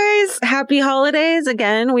 Thank you guys. Happy holidays.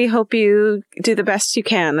 Again, we hope you do the best you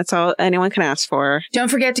can. That's all anyone can ask for. Don't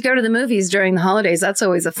forget to go to the movies during the holidays. That's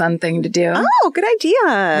always a fun thing to do. Oh, good idea.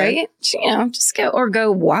 Right? Just go or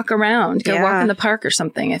go walk around. Go walk in the park or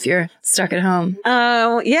something if you're stuck at home.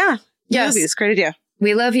 Oh, yeah. Yes. Movies. Great idea.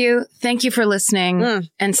 We love you. Thank you for listening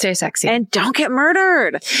and stay sexy. And don't get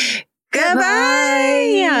murdered.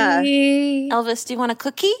 Goodbye. Elvis, do you want a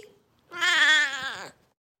cookie?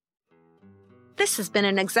 This has been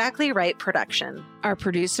an Exactly Right production. Our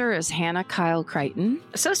producer is Hannah Kyle Crichton.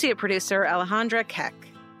 Associate producer, Alejandra Keck.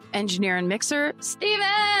 Engineer and mixer,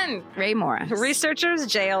 Steven Ray Morris. Researchers,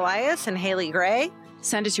 Jay Elias and Haley Gray.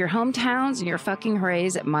 Send us your hometowns and your fucking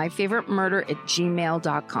hoorays at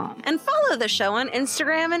myfavoritemurder@gmail.com. And follow the show on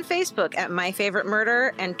Instagram and Facebook at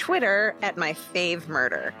myfavoritemurder and Twitter at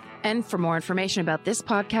myfavemurder. And for more information about this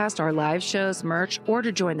podcast, our live shows, merch, or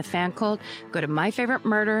to join the fan cult, go to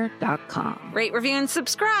myfavoritemurder.com. Rate, review, and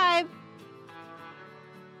subscribe.